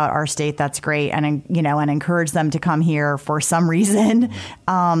something about our state that's great, and encourage them to come here for some reason. She's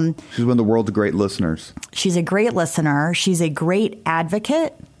one of the world's great listeners. She's a great listener. She's a great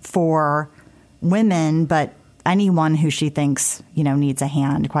advocate for women, but anyone who she thinks, needs a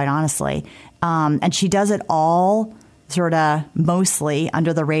hand, quite honestly. And she does it all sort of mostly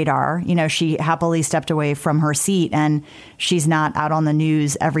under the radar. She happily stepped away from her seat, and she's not out on the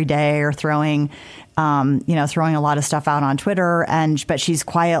news every day or throwing a lot of stuff out on Twitter. But she's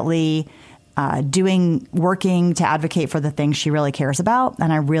quietly working to advocate for the things she really cares about.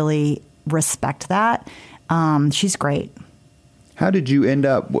 And I really respect that. She's great. How did you end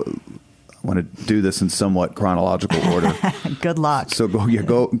up? I want to do this in somewhat chronological order. Good luck. So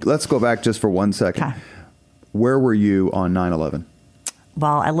let's go back just for 1 second. Okay. Where were you on 9/11?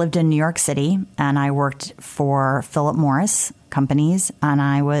 Well, I lived in New York City, and I worked for Philip Morris Companies, and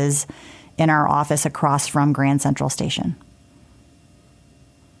I was in our office across from Grand Central Station.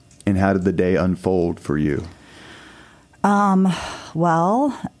 And how did the day unfold for you?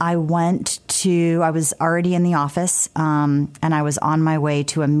 Well, I was already in the office, and I was on my way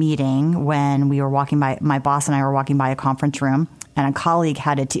to a meeting when we were walking by, my boss and I were walking by a conference room, and a colleague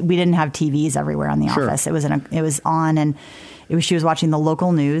had we didn't have TVs everywhere in the office. It was on, and she was watching the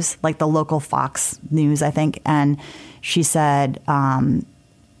local news, like the local Fox News, I think. And she said,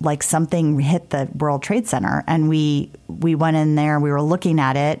 something hit the World Trade Center, and we went in there. We were looking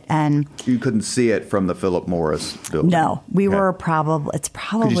at it, and you couldn't see it from the Philip Morris building. No, we were probably. It's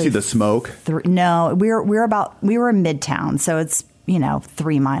probably. Could you see the smoke? No, we were in Midtown, so it's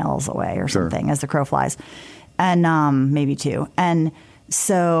 3 miles away or something as the crow flies, and maybe 2. And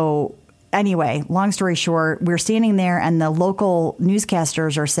so anyway, long story short, we're standing there, and the local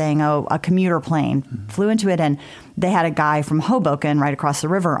newscasters are saying, "Oh, a commuter plane flew into it," and they had a guy from Hoboken right across the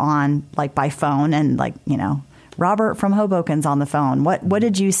river on, by phone, and Robert from Hoboken's on the phone. What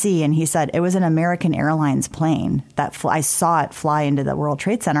did you see? And he said it was an American Airlines plane that I saw it fly into the World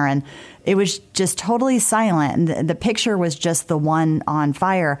Trade Center, and it was just totally silent. And the picture was just the one on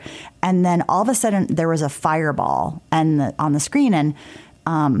fire, and then all of a sudden there was a fireball on the screen, and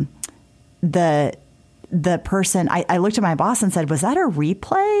the person, I looked at my boss and said, "Was that a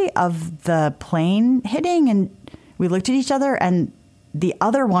replay of the plane hitting?" And we looked at each other, and the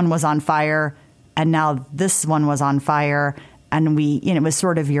other one was on fire, and now this one was on fire, and it was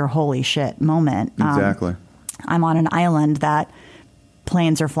sort of your holy shit moment. Exactly. I'm on an island that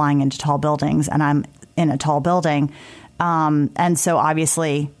planes are flying into tall buildings, and I'm in a tall building. And so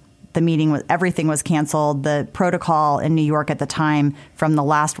obviously everything was canceled. The protocol in New York at the time from the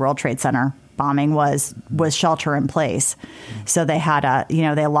last World Trade Center bombing was shelter in place. So they had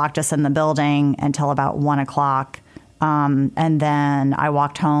they locked us in the building until about 1:00. And then I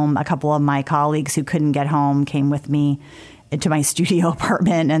walked home. A couple of my colleagues who couldn't get home came with me into my studio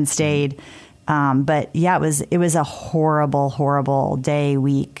apartment and stayed. But yeah, it was a horrible, horrible day,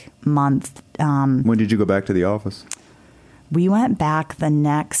 week, month. When did you go back to the office? We went back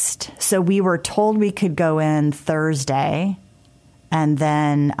so we were told we could go in Thursday. And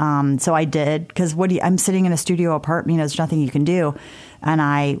then, so I did, because I'm sitting in a studio apartment, there's nothing you can do. And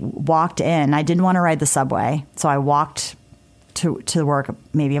I walked in. I didn't want to ride the subway. So I walked to work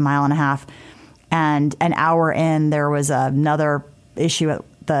maybe 1.5 miles. And an hour in, there was another issue at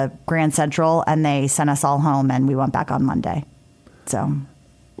the Grand Central, and they sent us all home, and we went back on Monday. So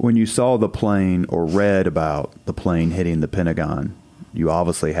when you saw the plane or read about the plane hitting the Pentagon, you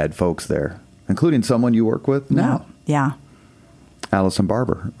obviously had folks there, including someone you work with now. Yeah. Allison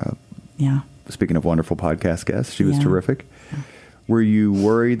Barber. Yeah. Speaking of wonderful podcast guests, she was terrific. Yeah. Were you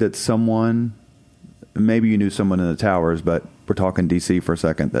worried that someone, maybe you knew someone in the towers, but we're talking D.C. for a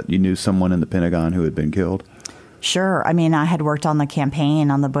second, that you knew someone in the Pentagon who had been killed? Sure. I mean, I had worked on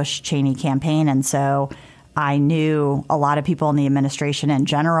the Bush-Cheney campaign, and so I knew a lot of people in the administration in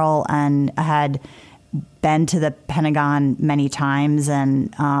general, and had been to the Pentagon many times,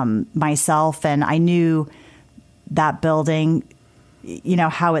 and myself, and I knew that building,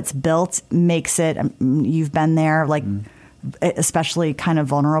 how it's built makes it, you've been there, especially kind of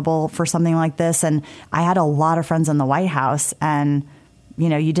vulnerable for something like this. And I had a lot of friends in the White House, and,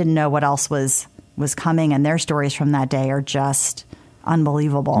 you didn't know what else was coming, and their stories from that day are just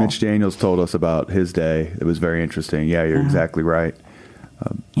unbelievable. Mitch Daniels told us about his day. It was very interesting. Yeah, you're exactly right.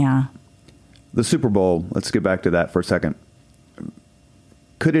 Yeah. The Super Bowl, let's get back to that for a second.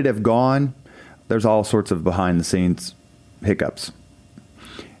 Could it have gone? There's all sorts of behind-the-scenes hiccups.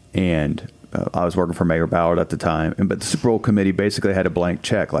 And I was working for Mayor Ballard at the time. But the Super Bowl committee basically had a blank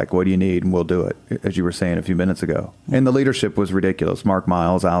check, like, what do you need? And we'll do it, as you were saying a few minutes ago. And the leadership was ridiculous. Mark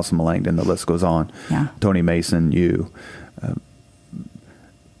Miles, Allison Millangton, the list goes on. Yeah. Tony Mason, you.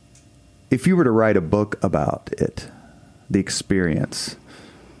 If you were to write a book about it, the experience,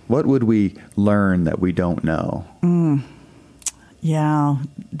 what would we learn that we don't know? Yeah,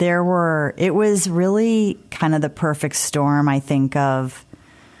 it was really kind of the perfect storm, I think, of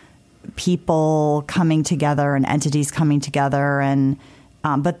people coming together and entities coming together. And,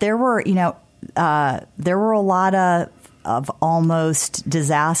 but there were a lot of almost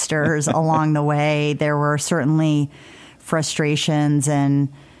disasters along the way. There were certainly frustrations and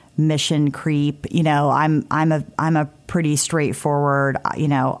mission creep. I'm a pretty straightforward,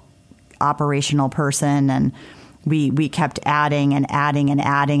 operational person, and we kept adding and adding and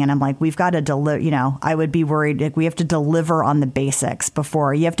adding, and I'm like, we've got to deliver. I would be worried, like, we have to deliver on the basics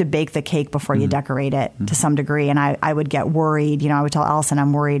before you have to bake the cake before you decorate it to some degree. And I would get worried. I would tell Allison,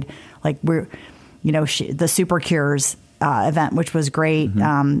 I'm worried. Like, the Super Cures event, which was great.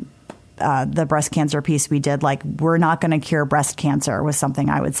 The breast cancer piece we did, like, we're not going to cure breast cancer, was something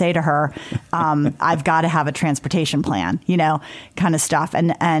I would say to her. I've got to have a transportation plan, kind of stuff.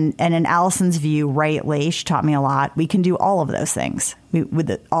 And in Allison's view, rightly, she taught me a lot. We can do all of those things.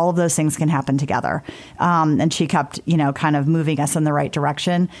 All of those things can happen together. And she kept, kind of moving us in the right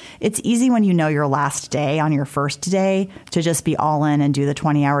direction. It's easy when your last day on your first day to just be all in and do the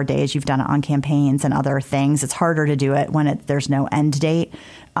 20-hour days. You've done it on campaigns and other things. It's harder to do it when there's no end date.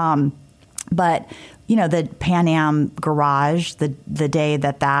 But, the Pan Am garage, the day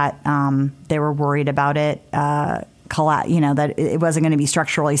that they were worried about it, that it wasn't going to be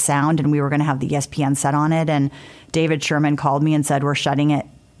structurally sound, and we were going to have the ESPN set on it. And David Sherman called me and said, we're shutting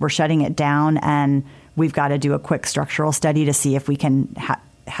it down, and we've got to do a quick structural study to see if we can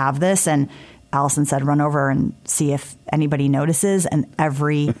have this. And Allison said, run over and see if anybody notices. And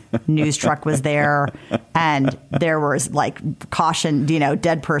every news truck was there, and there was caution,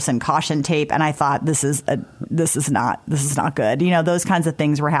 dead person caution tape. And I thought, this is not good. Those kinds of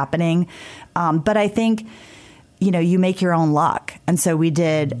things were happening. But I think, you make your own luck. And so we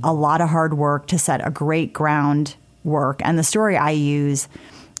did a lot of hard work to set a great groundwork. And the story I use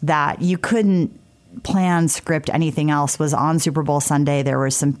that you couldn't plan, script, anything else was on Super Bowl Sunday. There were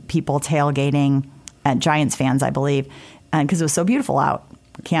some people tailgating, Giants fans, I believe, and because it was so beautiful out.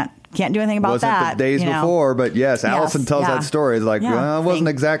 Can't Can't do anything about wasn't that. The days before, but yes, Allison tells that story. It's like, well, it wasn't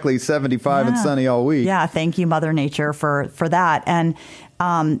exactly 75 and sunny all week. Yeah, thank you, Mother Nature, for that.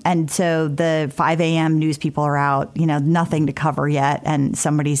 And so the 5 a.m. news people are out, nothing to cover yet. And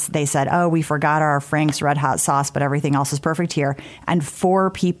they said, oh, we forgot our Frank's Red Hot sauce, but everything else is perfect here. And 4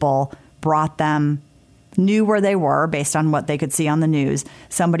 people knew where they were based on what they could see on the news.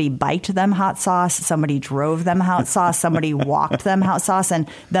 Somebody biked them hot sauce. Somebody drove them hot sauce. Somebody walked them hot sauce. And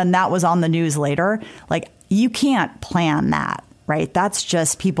then that was on the news later. Like, you can't plan that, right? That's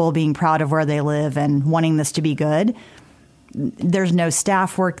just people being proud of where they live and wanting this to be good. There's no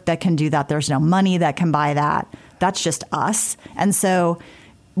staff work that can do that. There's no money that can buy that. That's just us. And so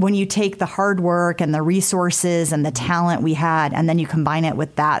when you take the hard work and the resources and the talent we had, and then you combine it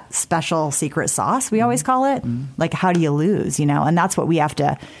with that special secret sauce, we always call it, like, how do you lose, And that's what we have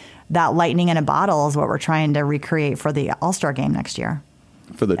to, that lightning in a bottle is what we're trying to recreate for the All-Star game next year.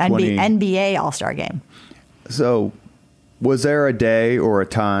 For the NBA All-Star game. So was there a day or a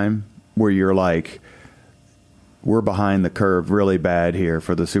time where you're like, we're behind the curve really bad here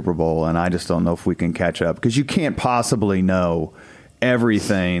for the Super Bowl, and I just don't know if we can catch up? Because you can't possibly know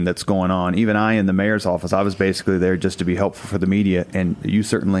everything that's going on. Even I, in the mayor's office, I was basically there just to be helpful for the media. And you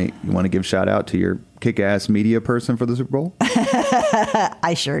want to give shout out to your kick-ass media person for the Super Bowl?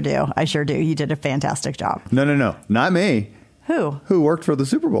 I sure do. You did a fantastic job. No. Not me. Who? Who worked for the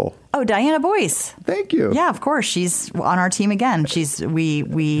Super Bowl? Oh, Diana Boyce. Thank you. Yeah, of course. She's on our team again.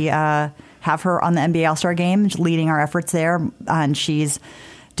 We have her on the NBA All-Star game, leading our efforts there. And she's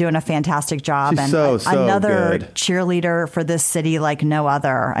doing a fantastic job. She's and so another good. Cheerleader for this city like no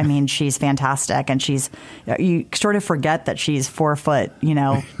other. I mean, she's fantastic. And you sort of forget that she's 4 foot,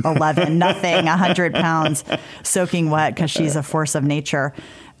 11, nothing, 100 pounds soaking wet, because she's a force of nature.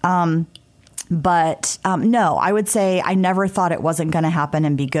 But no, I would say I never thought it wasn't going to happen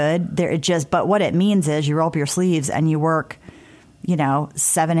and be good. But what it means is you roll up your sleeves and you work,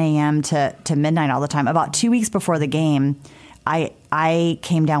 7 a.m. to midnight all the time. About 2 weeks before the game, I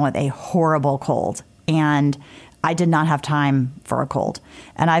came down with a horrible cold, and I did not have time for a cold.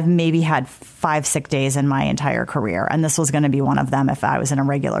 And I've maybe had 5 sick days in my entire career, and this was going to be one of them if I was in a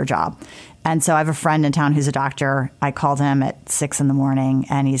regular job. And so I have a friend in town who's a doctor. I called him at 6 a.m,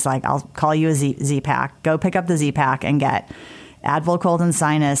 and he's like, I'll call you a Z-Pack. Go pick up the Z-Pack and get Advil cold and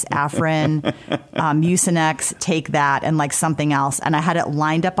sinus, Afrin, Mucinex, take that, and like something else. And I had it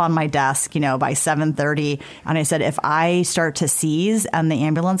lined up on my desk, by 7:30. And I said, if I start to seize and the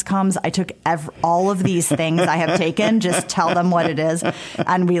ambulance comes, I took all of these things I have taken, just tell them what it is.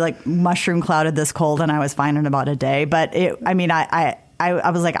 And we mushroom clouded this cold, and I was fine in about a day. But I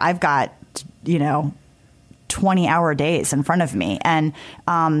was like, I've got, 20-hour days in front of me. But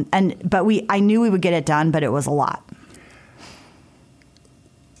I knew we would get it done, but it was a lot.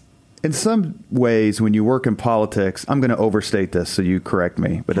 In some ways, when you work in politics, I'm going to overstate this, so you correct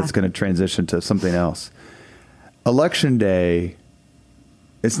me, but it's going to transition to something else. Election day,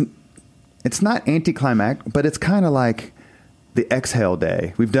 it's not anticlimactic, but it's kind of like the exhale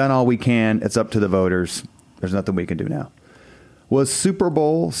day. We've done all we can. It's up to the voters. There's nothing we can do now. Was Super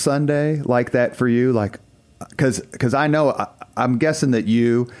Bowl Sunday like that for you? Because I know, I'm guessing that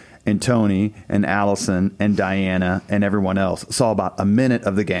you and Tony and Allison and Diana and everyone else saw about a minute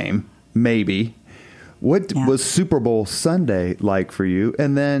of the game, maybe. What was Super Bowl Sunday like for you?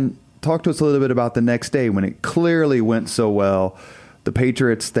 And then talk to us a little bit about the next day when it clearly went so well. The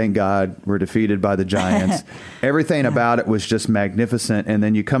Patriots, thank God, were defeated by the Giants. Everything about it was just magnificent. And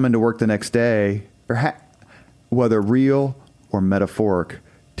then you come into work the next day, whether real or metaphoric,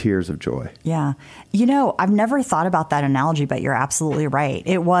 tears of joy. Yeah. I've never thought about that analogy, but you're absolutely right.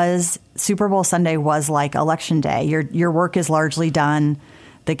 It was Super Bowl Sunday was like Election Day. Your work is largely done.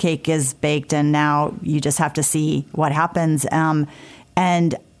 The cake is baked, and now you just have to see what happens.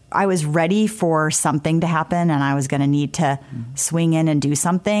 And I was ready for something to happen, and I was going to need to swing in and do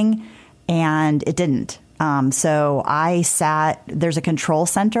something, and it didn't. So I there's a control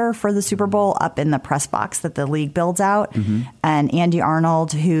center for the Super Bowl up in the press box that the league builds out. Mm-hmm. And Andy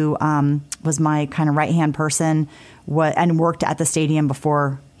Arnold, who was my kind of right-hand person and worked at the stadium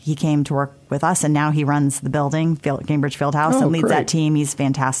before he came to work with us, and now he runs the building, Cambridge Fieldhouse, and leads that team. He's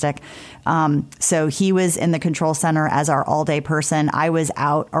fantastic. So he was in the control center as our all-day person. I was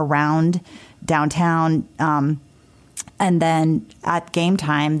out around downtown. And then at game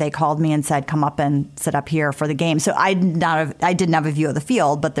time, they called me and said, come up and sit up here for the game. So I didn't have a view of the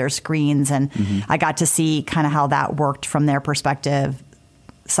field, but there's screens, and I got to see kind of how that worked from their perspective.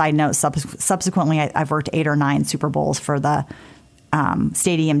 Side note, subsequently, I've worked 8 or 9 Super Bowls for the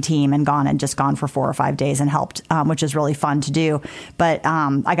stadium team and gone for 4 or 5 days and helped, which is really fun to do. But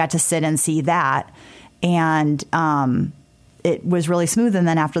I got to sit and see that, and it was really smooth. And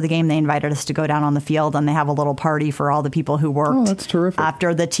then after the game, they invited us to go down on the field, and they have a little party for all the people who worked. Oh, that's terrific.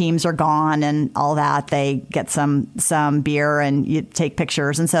 After the teams are gone and all that, they get some beer and you take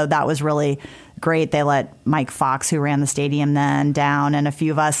pictures. And so that was really great. They let Mike Fox, who ran the stadium then, down, and a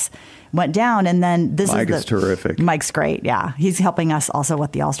few of us went down. And then Mike is terrific. Mike's great. Yeah. He's helping us also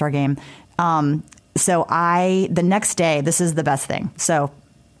with the All-Star game. So the next day, this is the best thing. So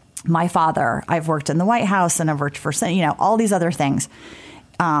my father, I've worked in the White House and I've worked for, all these other things,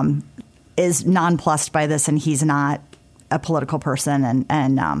 is nonplussed by this, and he's not a political person.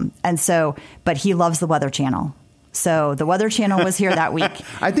 And so, but he loves the Weather Channel. So the Weather Channel was here that week.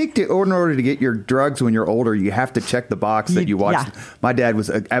 I think in order to get your drugs when you're older, you have to check the box that you watched. Yeah. My dad was,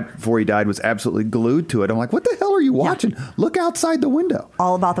 before he died, was absolutely glued to it. I'm like, what the hell are you watching? Yeah. Look outside the window.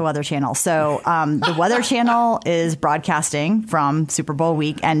 All about the Weather Channel. So the Weather Channel is broadcasting from Super Bowl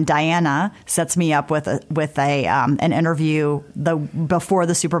week, and Diana sets me up with an interview before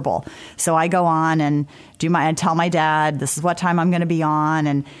the Super Bowl. So I go on and tell my dad, this is what time I'm going to be on,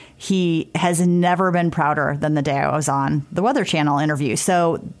 and he has never been prouder than the day I was on the Weather Channel interview.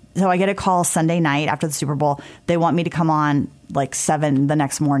 So I get a call Sunday night after the Super Bowl. They want me to come on like 7 the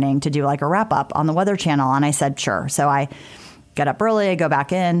next morning to do like a wrap up on the Weather Channel. And I said, sure. So I get up early, I go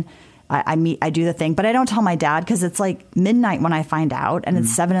back in, I do the thing, but I don't tell my dad because it's like midnight when I find out, and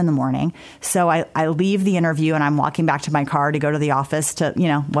it's 7 a.m. So I leave the interview and I'm walking back to my car to go to the office to,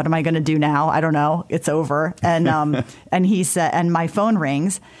 what am I going to do now? I don't know. It's over. And, and he said, and my phone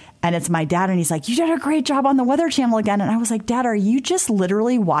rings. And it's my dad, and he's like, you did a great job on the Weather Channel again. And I was like, Dad, are you just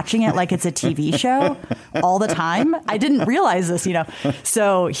literally watching it like it's a TV show all the time? I didn't realize this,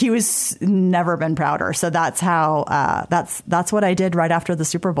 So he was never been prouder. So that's how, that's what I did right after the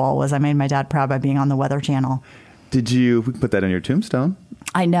Super Bowl, was I made my dad proud by being on the Weather Channel. We can put that on your tombstone.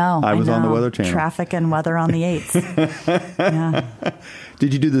 I know. I was on the Weather Channel. Traffic and weather on the 8th. Yeah.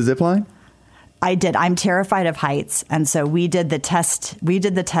 Did you do the zip line? I did. I'm terrified of heights. And so we did the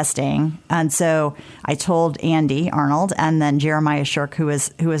testing. And so I told Andy Arnold and then Jeremiah Shirk, who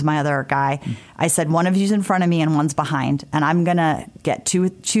is my other guy, I said, one of you's in front of me and one's behind. And I'm going to get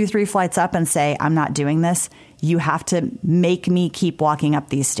 3 flights up and say, I'm not doing this. You have to make me keep walking up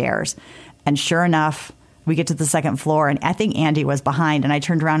these stairs. And sure enough, we get to the 2nd floor, and I think Andy was behind. And I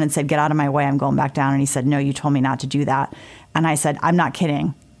turned around and said, get out of my way. I'm going back down. And he said, no, you told me not to do that. And I said, I'm not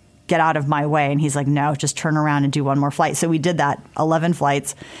kidding. Get out of my way. And he's like, no, just turn around and do one more flight. So we did that, 11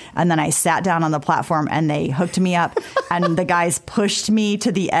 flights. And then I sat down on the platform and they hooked me up and the guys pushed me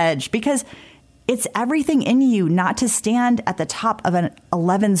to the edge, because it's everything in you not to stand at the top of an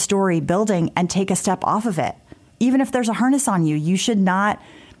 11-story building and take a step off of it. Even if there's a harness on you, you should not,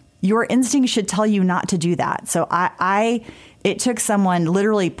 your instinct should tell you not to do that. So it took someone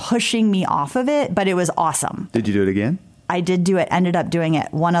literally pushing me off of it, but it was awesome. Did you do it again? I did do it, ended up doing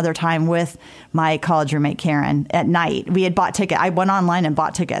it one other time with my college roommate, Karen, at night. We had bought tickets. I went online and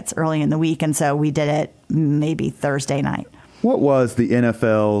bought tickets early in the week. And so we did it maybe Thursday night. What was the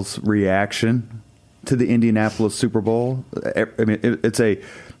NFL's reaction to the Indianapolis Super Bowl? I mean, it's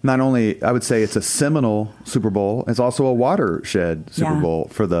not only, I would say it's a seminal Super Bowl, it's also a watershed Super Bowl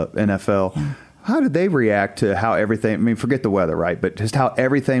for the NFL. Yeah. How did they react to how everything, I mean, forget the weather, right? But just how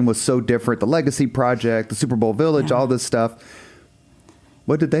everything was so different, the Legacy Project, the Super Bowl Village, all this stuff.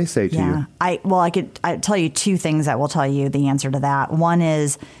 What did they say to you? I tell you 2 things that will tell you the answer to that. One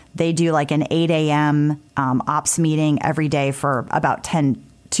is they do like an 8 a.m. Ops meeting every day for about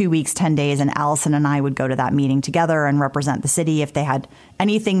 2 weeks, 10 days. And Allison and I would go to that meeting together and represent the city. If they had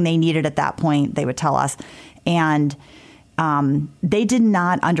anything they needed at that point, they would tell us. And they did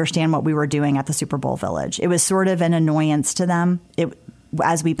not understand what we were doing at the Super Bowl Village. It was sort of an annoyance to them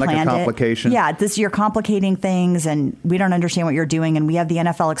as we planned like a complication. it. Yeah, you're complicating things, and we don't understand what you're doing, and we have the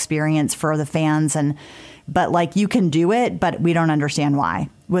NFL experience for the fans, but like you can do it, but we don't understand why.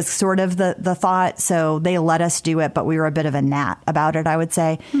 Was sort of the thought. So they let us do it, but we were a bit of a gnat about it, I would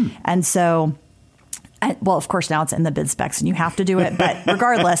say, and so. Well, of course, now it's in the bid specs and you have to do it. But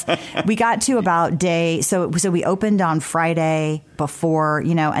regardless, we got to about so we opened on Friday before,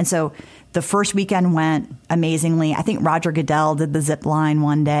 and so the first weekend went amazingly. I think Roger Goodell did the zip line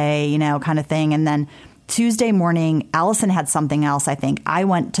one day, kind of thing. And then Tuesday morning, Allison had something else, I think. I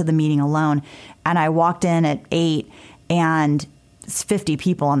went to the meeting alone and I walked in at 8 and 50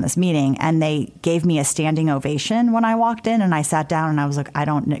 people in this meeting, and they gave me a standing ovation when I walked in, and I sat down and I was like, I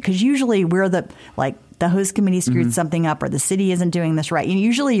don't know. Because usually we're the host committee screwed something up, or the city isn't doing this right. And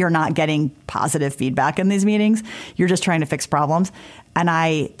usually you're not getting positive feedback in these meetings. You're just trying to fix problems. And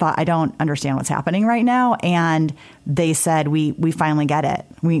I thought, I don't understand what's happening right now. And they said, we finally get it.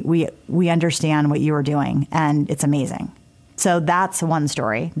 We understand what you were doing, and it's amazing. So that's one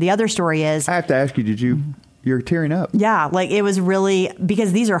story. The other story is, I have to ask you, you're tearing up. Yeah, like it was really,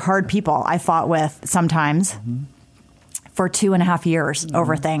 because these are hard people I fought with sometimes for 2.5 years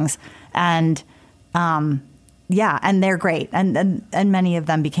over things. And yeah, and they're great. And many of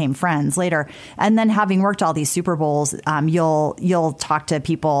them became friends later. And then having worked all these Super Bowls, you'll talk to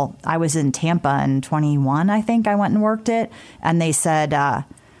people. I was in Tampa in 21, I think I went and worked it. And they said,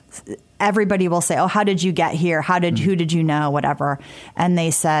 everybody will say, oh, how did you get here? Who did you know? Whatever. And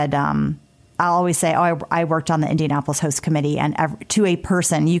they said, I'll always say, oh, I worked on the Indianapolis host committee, and to a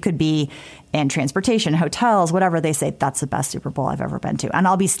person, you could be in transportation, hotels, whatever. They say, that's the best Super Bowl I've ever been to. And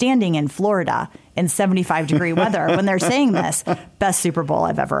I'll be standing in Florida in 75-degree weather when they're saying this, best Super Bowl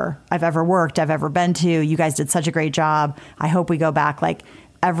I've ever worked, I've ever been to. You guys did such a great job. I hope we go back. Like,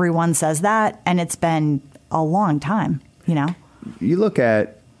 everyone says that, and it's been a long time, you know? You look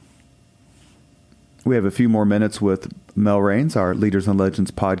at, we have a few more minutes with Mel Raines, our Leaders and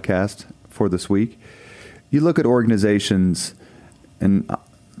Legends podcast for this week. You look at organizations, and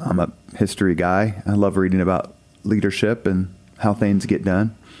I'm a history guy. I love reading about leadership and how things get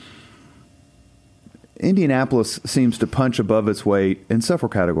done. Indianapolis seems to punch above its weight in several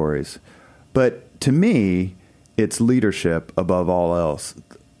categories. But to me, it's leadership above all else.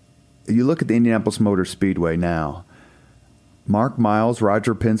 You look at the Indianapolis Motor Speedway now. Mark Miles,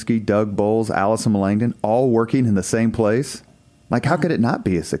 Roger Penske, Doug Bowles, Allison Langdon, all working in the same place. Like, how could it not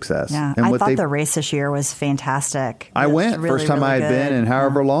be a success? Yeah, and I thought the race this year was fantastic. I went, really, first time really I had been in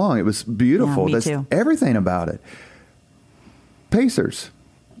however long. It was beautiful. Yeah, me too. Everything about it. Pacers.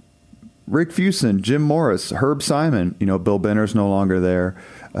 Rick Fuson, Jim Morris, Herb Simon. You know, Bill Benner's no longer there,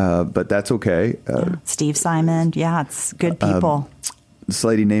 but that's okay. Steve Simon. Yeah, it's good people. This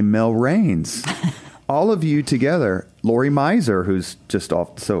lady named Mel Raines. All of you together. Lori Miser, who's just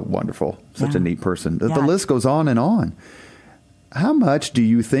off, so wonderful. Such a neat person. The list goes on and on. How much do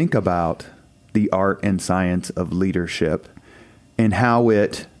you think about the art and science of leadership and how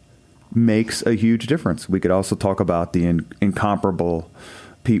it makes a huge difference? We could also talk about the incomparable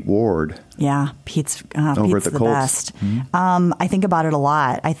Pete Ward. Yeah, Pete's over at the Colts. Best. Mm-hmm. I think about it a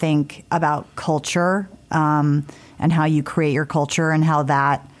lot. I think about culture and how you create your culture, and how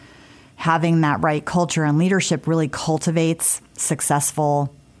that having that right culture and leadership really cultivates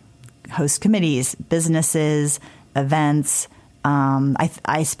successful host committees, businesses, events.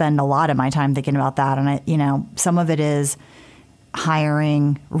 I spend a lot of my time thinking about that. And some of it is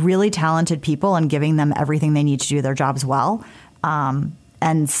hiring really talented people and giving them everything they need to do their jobs well. And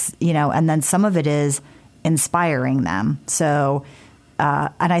then some of it is inspiring them. So,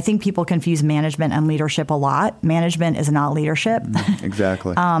 and I think people confuse management and leadership a lot. Management is not leadership.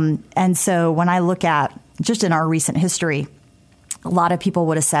 Exactly. And so when I look at just in our recent history, a lot of people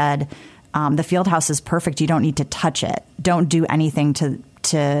would have said, the field house is perfect. You don't need to touch it. Don't do anything to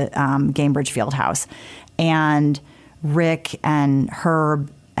Gamebridge Fieldhouse. And Rick and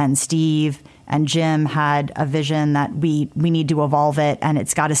Herb and Steve and Jim had a vision that we need to evolve it, and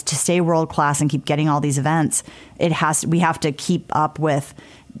it's got us to stay world class and keep getting all these events. We have to keep up with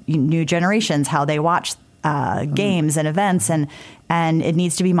new generations, how they watch games and events, and it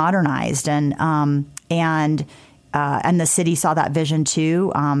needs to be modernized. And the city saw that vision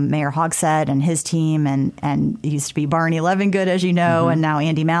too. Mayor Hogsett and his team, and it used to be Barney Levingood, as you know, and now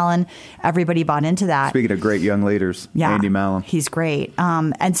Andy Mallon. Everybody bought into that. Speaking of great young leaders, Andy Mallon, he's great.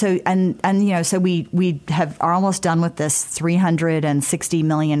 So we are almost done with this $360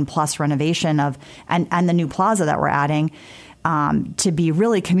 million plus renovation and the new plaza that we're adding to be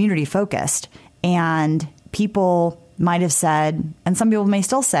really community focused. And people might have said, and some people may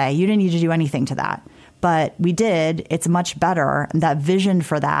still say, you didn't need to do anything to that. But we did. It's much better. That vision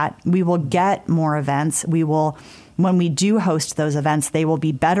for that, we will get more events. We will, when we do host those events, they will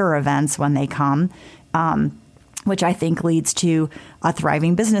be better events when they come, which I think leads to a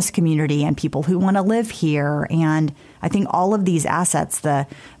thriving business community and people who want to live here. And I think all of these assets, the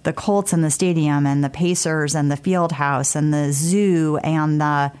Colts and the stadium and the Pacers and the field house and the zoo and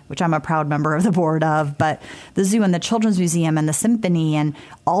which I'm a proud member of the board of, but the zoo and the Children's Museum and the symphony and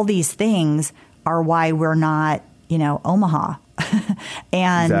all these things are why we're not, Omaha.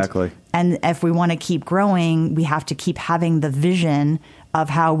 Exactly. And if we want to keep growing, we have to keep having the vision of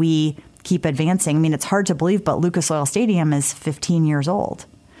how we keep advancing. I mean, it's hard to believe, but Lucas Oil Stadium is 15 years old.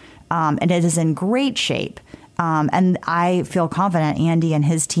 And it is in great shape. And I feel confident Andy and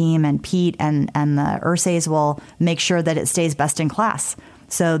his team and Pete and the Ursays will make sure that it stays best in class.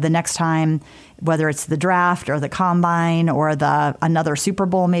 So the next time, whether it's the draft or the combine or another Super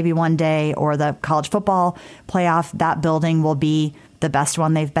Bowl maybe one day or the college football playoff, that building will be the best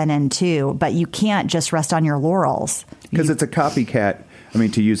one they've been in too. But you can't just rest on your laurels. Because it's a copycat. I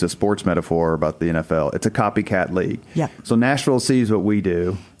mean, to use a sports metaphor about the NFL, it's a copycat league. Yeah. So Nashville sees what we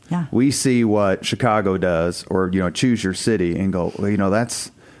do. Yeah. We see what Chicago does, or, choose your city and go, well,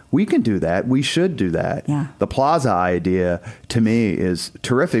 we can do that. We should do that. Yeah. The plaza idea, to me, is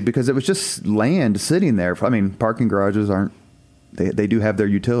terrific because it was just land sitting there. I mean, parking garages they do have their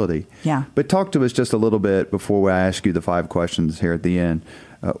utility. Yeah. But talk to us just a little bit before I ask you the 5 questions here at the end.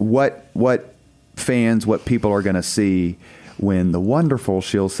 What fans, what people are going to see when the wonderful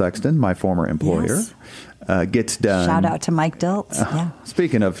Sheil Sexton, my former employer, gets done. Shout out to Mike Diltz. Yeah.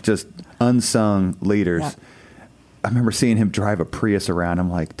 Speaking of just unsung leaders, Yep. I remember seeing him drive a Prius around.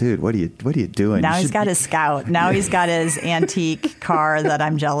 I'm like, dude, what are you doing? Now he's got his Scout. Now he's got his antique car that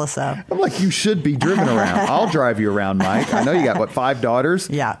I'm jealous of. I'm like, you should be driven around. I'll drive you around, Mike. I know you got, 5 daughters?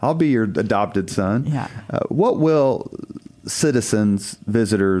 Yeah. I'll be your adopted son. Yeah. What will citizens,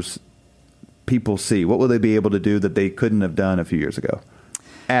 visitors, people see? What will they be able to do that they couldn't have done a few years ago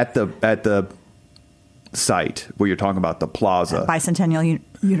at the site where you're talking about the plaza? Bicentennial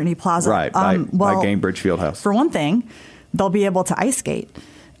Unity Plaza. Right, by Gainbridge Fieldhouse. For one thing, they'll be able to ice skate,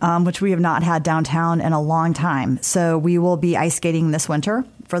 which we have not had downtown in a long time. So we will be ice skating this winter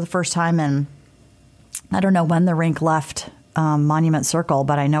for the first time in, I don't know when the rink left Monument Circle,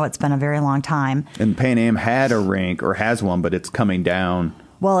 but I know it's been a very long time. And Pan Am had a rink or has one, but it's coming down.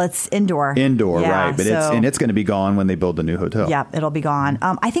 Well, it's indoor. Yeah, right. But it's going to be gone when they build the new hotel. Yeah, it'll be gone.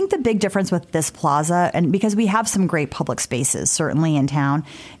 I think the big difference with this plaza, and because we have some great public spaces, certainly in town,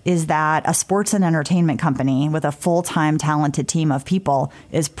 is that a sports and entertainment company with a full-time talented team of people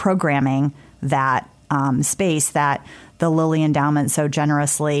is programming that space that the Lilly Endowment so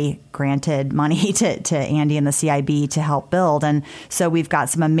generously granted money to Andy and the CIB to help build. And so we've got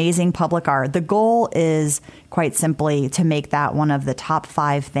some amazing public art. The goal is quite simply to make that one of the top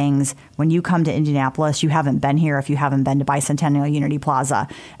 5 things when you come to Indianapolis. You haven't been here if you haven't been to Bicentennial Unity Plaza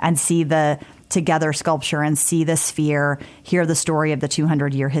and see the Together sculpture and see the sphere, hear the story of the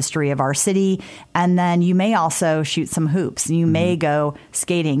 200-year history of our city. And then you may also shoot some hoops. You may go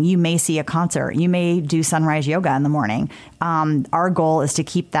skating. You may see a concert. You may do sunrise yoga in the morning. Our goal is to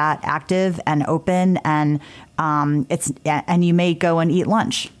keep that active and open, and you may go and eat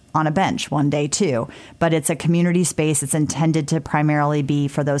lunch on a bench one day too. But it's a community space. It's intended to primarily be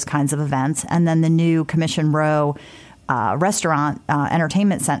for those kinds of events. And then the new Commission Row restaurant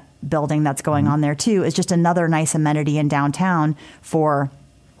entertainment building that's going on there too is just another nice amenity in downtown for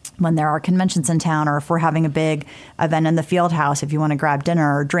when there are conventions in town, or if we're having a big event in the field house, if you want to grab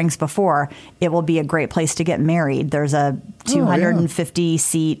dinner or drinks before, it will be a great place to get married. There's a 250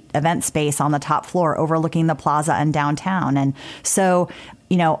 seat event space on the top floor overlooking the plaza and downtown. And so,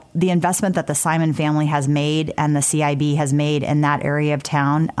 the investment that the Simon family has made and the CIB has made in that area of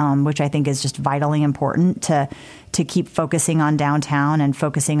town, which I think is just vitally important to keep focusing on downtown and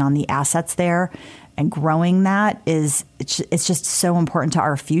focusing on the assets there and growing that, it's just so important to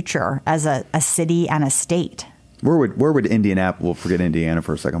our future as a city and a state. Where would Indianapolis, we'll forget Indiana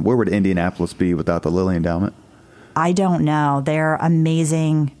for a second, where would Indianapolis be without the Lilly Endowment? I don't know. They're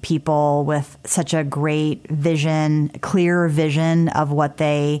amazing people with such a great vision, clear vision of what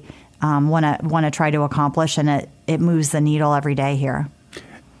they want to try to accomplish, and it moves the needle every day here.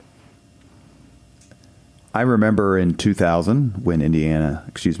 I remember in 2000 when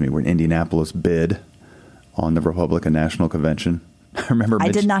Indianapolis bid on the Republican National Convention. I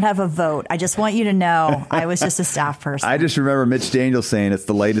did not have a vote. I just want you to know I was just a staff person. I just remember Mitch Daniels saying it's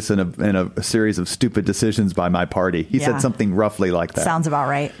the latest in a series of stupid decisions by my party. He said something roughly like that. Sounds about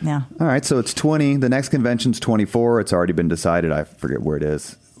right. Yeah. All right. So it's 20. The next convention's 24. It's already been decided. I forget where it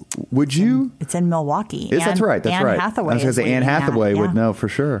is. Would you? It's in Milwaukee. That's right. That's Anne right. Hathaway. I was going to say Anne Hathaway would know for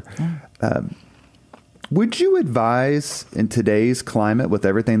sure. Yeah. Would you advise in today's climate with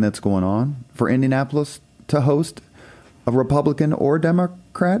everything that's going on for Indianapolis to host a Republican or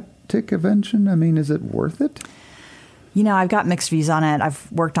Democratic convention? I mean, is it worth it? I've got mixed views on it.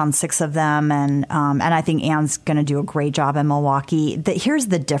 I've worked on 6 of them, and I think Anne's going to do a great job in Milwaukee. Here's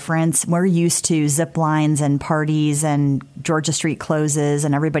the difference. We're used to zip lines and parties and Georgia Street closes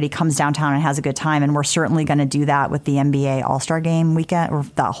and everybody comes downtown and has a good time, and we're certainly going to do that with the NBA All-Star Game weekend, or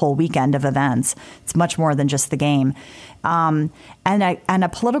that whole weekend of events. It's much more than just the game. And a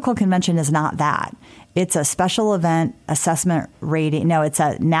political convention is not that. It's a special event assessment rating. No, it's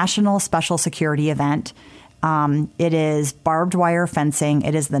a national special security event. It is barbed wire fencing.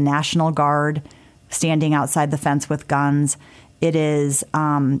 It is the National Guard standing outside the fence with guns. It is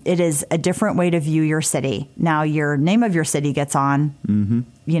a different way to view your city. Now, your name of your city gets on,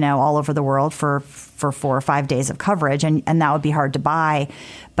 all over the world for 4 or 5 days of coverage, and that would be hard to buy.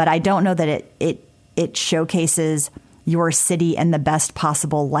 But I don't know that it showcases your city in the best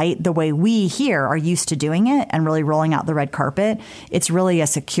possible light, the way we here are used to doing it and really rolling out the red carpet. It's really a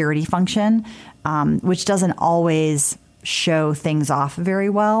security function, which doesn't always show things off very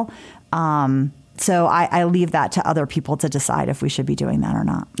well. So I leave that to other people to decide if we should be doing that or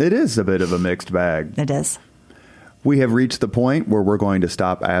not. It is a bit of a mixed bag. It is. We have reached the point where we're going to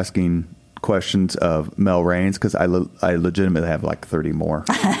stop asking questions of Mel Raines, because I legitimately have like 30 more.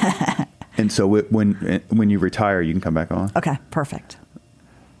 And so when you retire, you can come back on. Okay, perfect.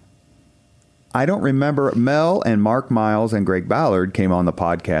 I don't remember. Mel and Mark Miles and Greg Ballard came on the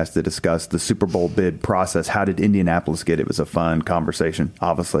podcast to discuss the Super Bowl bid process. How did Indianapolis get it? It was a fun conversation,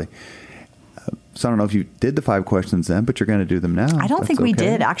 obviously. So I don't know if you did the 5 questions then, but you're going to do them now. I don't think we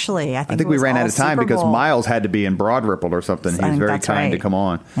did, actually. I think we ran out of time because Miles had to be in Broad Ripple or something. He was very kind to come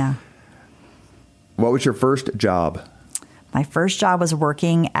on. Yeah. What was your first job? My first job was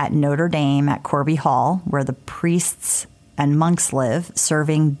working at Notre Dame at Corby Hall, where the priests and monks live,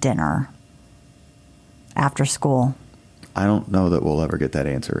 serving dinner after school. I don't know that we'll ever get that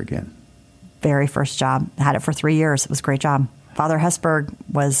answer again. Very first job. Had it for 3 years. It was a great job. Father Hesburgh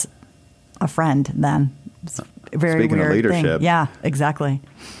was a friend then. Very Speaking weird of leadership. thing. Yeah, exactly.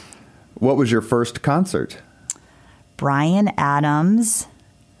 What was your first concert? Bryan Adams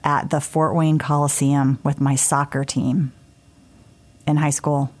at the Fort Wayne Coliseum with my soccer team in high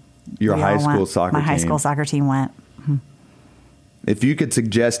school. Your high school soccer team? My high school soccer team went. Mm-hmm. If you could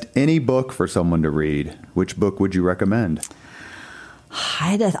suggest any book for someone to read, which book would you recommend?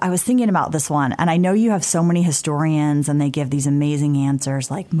 I was thinking about this one, and I know you have so many historians, and they give these amazing answers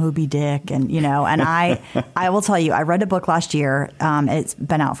like Moby Dick, and and I will tell you, I read a book last year. It's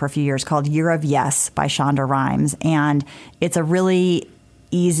been out for a few years, called Year of Yes by Shonda Rhimes, and it's a really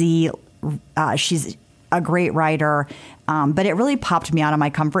easy. She's a great writer, but it really popped me out of my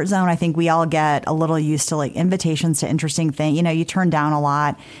comfort zone. I think we all get a little used to like invitations to interesting things. You turn down a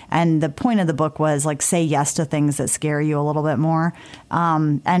lot. And the point of the book was like, say yes to things that scare you a little bit more.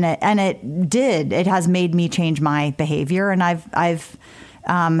 And it did. It has made me change my behavior. And I've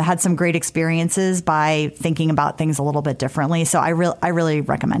had some great experiences by thinking about things a little bit differently. So I really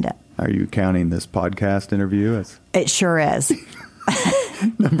recommend it. Are you counting this podcast interview as? It sure is.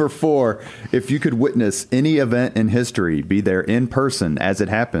 Number 4, if you could witness any event in history, be there in person as it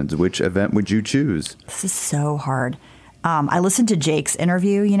happens, which event would you choose? This is so hard. I listened to Jake's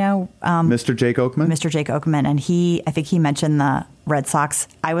interview, Mr. Jake Oakman? Mr. Jake Oakman, and I think he mentioned the Red Sox.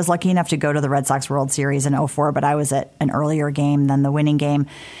 I was lucky enough to go to the Red Sox World Series in 2004, but I was at an earlier game than the winning game.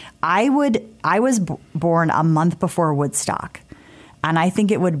 I was born a month before Woodstock, and I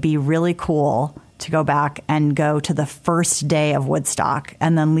think it would be really cool to go back and go to the first day of Woodstock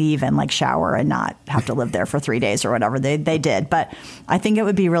and then leave and like shower and not have to live there for 3 days or whatever they did. But I think it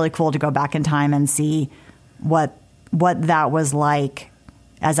would be really cool to go back in time and see what that was like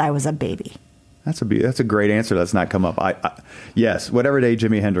as I was a baby. That's a great answer. That's not come up. Yes, whatever day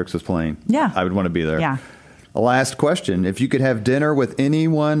Jimi Hendrix was playing. Yeah, I would want to be there. Yeah. Last question. If you could have dinner with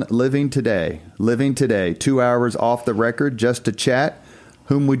anyone living today, 2 hours off the record just to chat,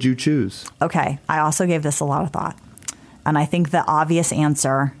 whom would you choose? Okay. I also gave this a lot of thought. And I think the obvious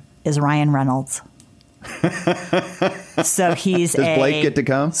answer is Ryan Reynolds. So Does Blake get to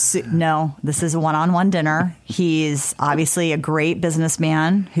come? No, this is a one-on-one dinner. He's obviously a great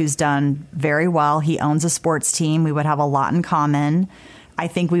businessman who's done very well. He owns a sports team. We would have a lot in common. I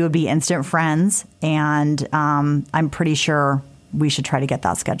think we would be instant friends. And I'm pretty sure we should try to get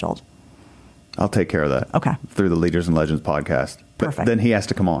that scheduled. I'll take care of that. Okay. Through the Leaders and Legends podcast. But perfect. Then he has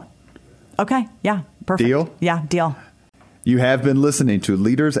to come on. Okay. Yeah. Perfect. Deal? Yeah. Deal. You have been listening to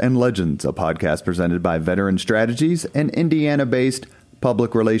Leaders and Legends, a podcast presented by Veteran Strategies, an Indiana-based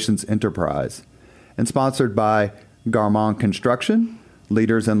public relations enterprise, and sponsored by Garmon Construction,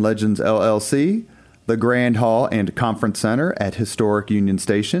 Leaders and Legends LLC, the Grand Hall and Conference Center at Historic Union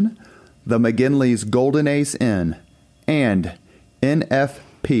Station, the McGinley's Golden Ace Inn, and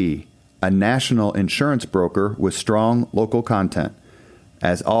NFP, a national insurance broker with strong local content.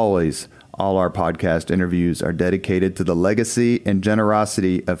 As always, all our podcast interviews are dedicated to the legacy and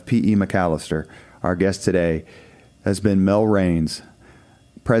generosity of P.E. McAllister. Our guest today has been Mel Raines,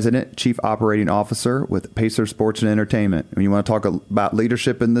 President, Chief Operating Officer with Pacer Sports and Entertainment. When you want to talk about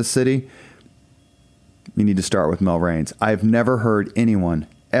leadership in this city, you need to start with Mel Raines. I've never heard anyone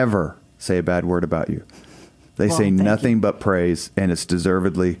ever say a bad word about you. They say nothing but praise, and it's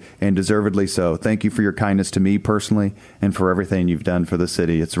deservedly so. Thank you for your kindness to me personally and for everything you've done for the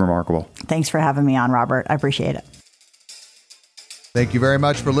city. It's remarkable. Thanks for having me on, Robert. I appreciate it. Thank you very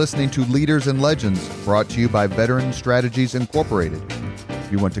much for listening to Leaders and Legends, brought to you by Veteran Strategies Incorporated.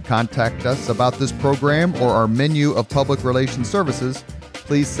 If you want to contact us about this program or our menu of public relations services,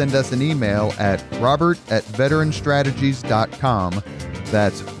 please send us an email at robert@veteranstrategies.com.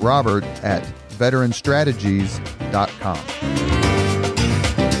 That's robert@veteranstrategies.com.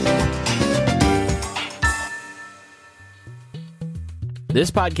 This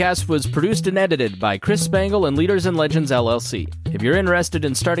podcast was produced and edited by Chris Spangle and Leaders and Legends, LLC. If you're interested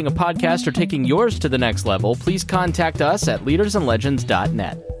in starting a podcast or taking yours to the next level, please contact us at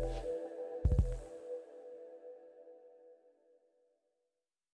leadersandlegends.net.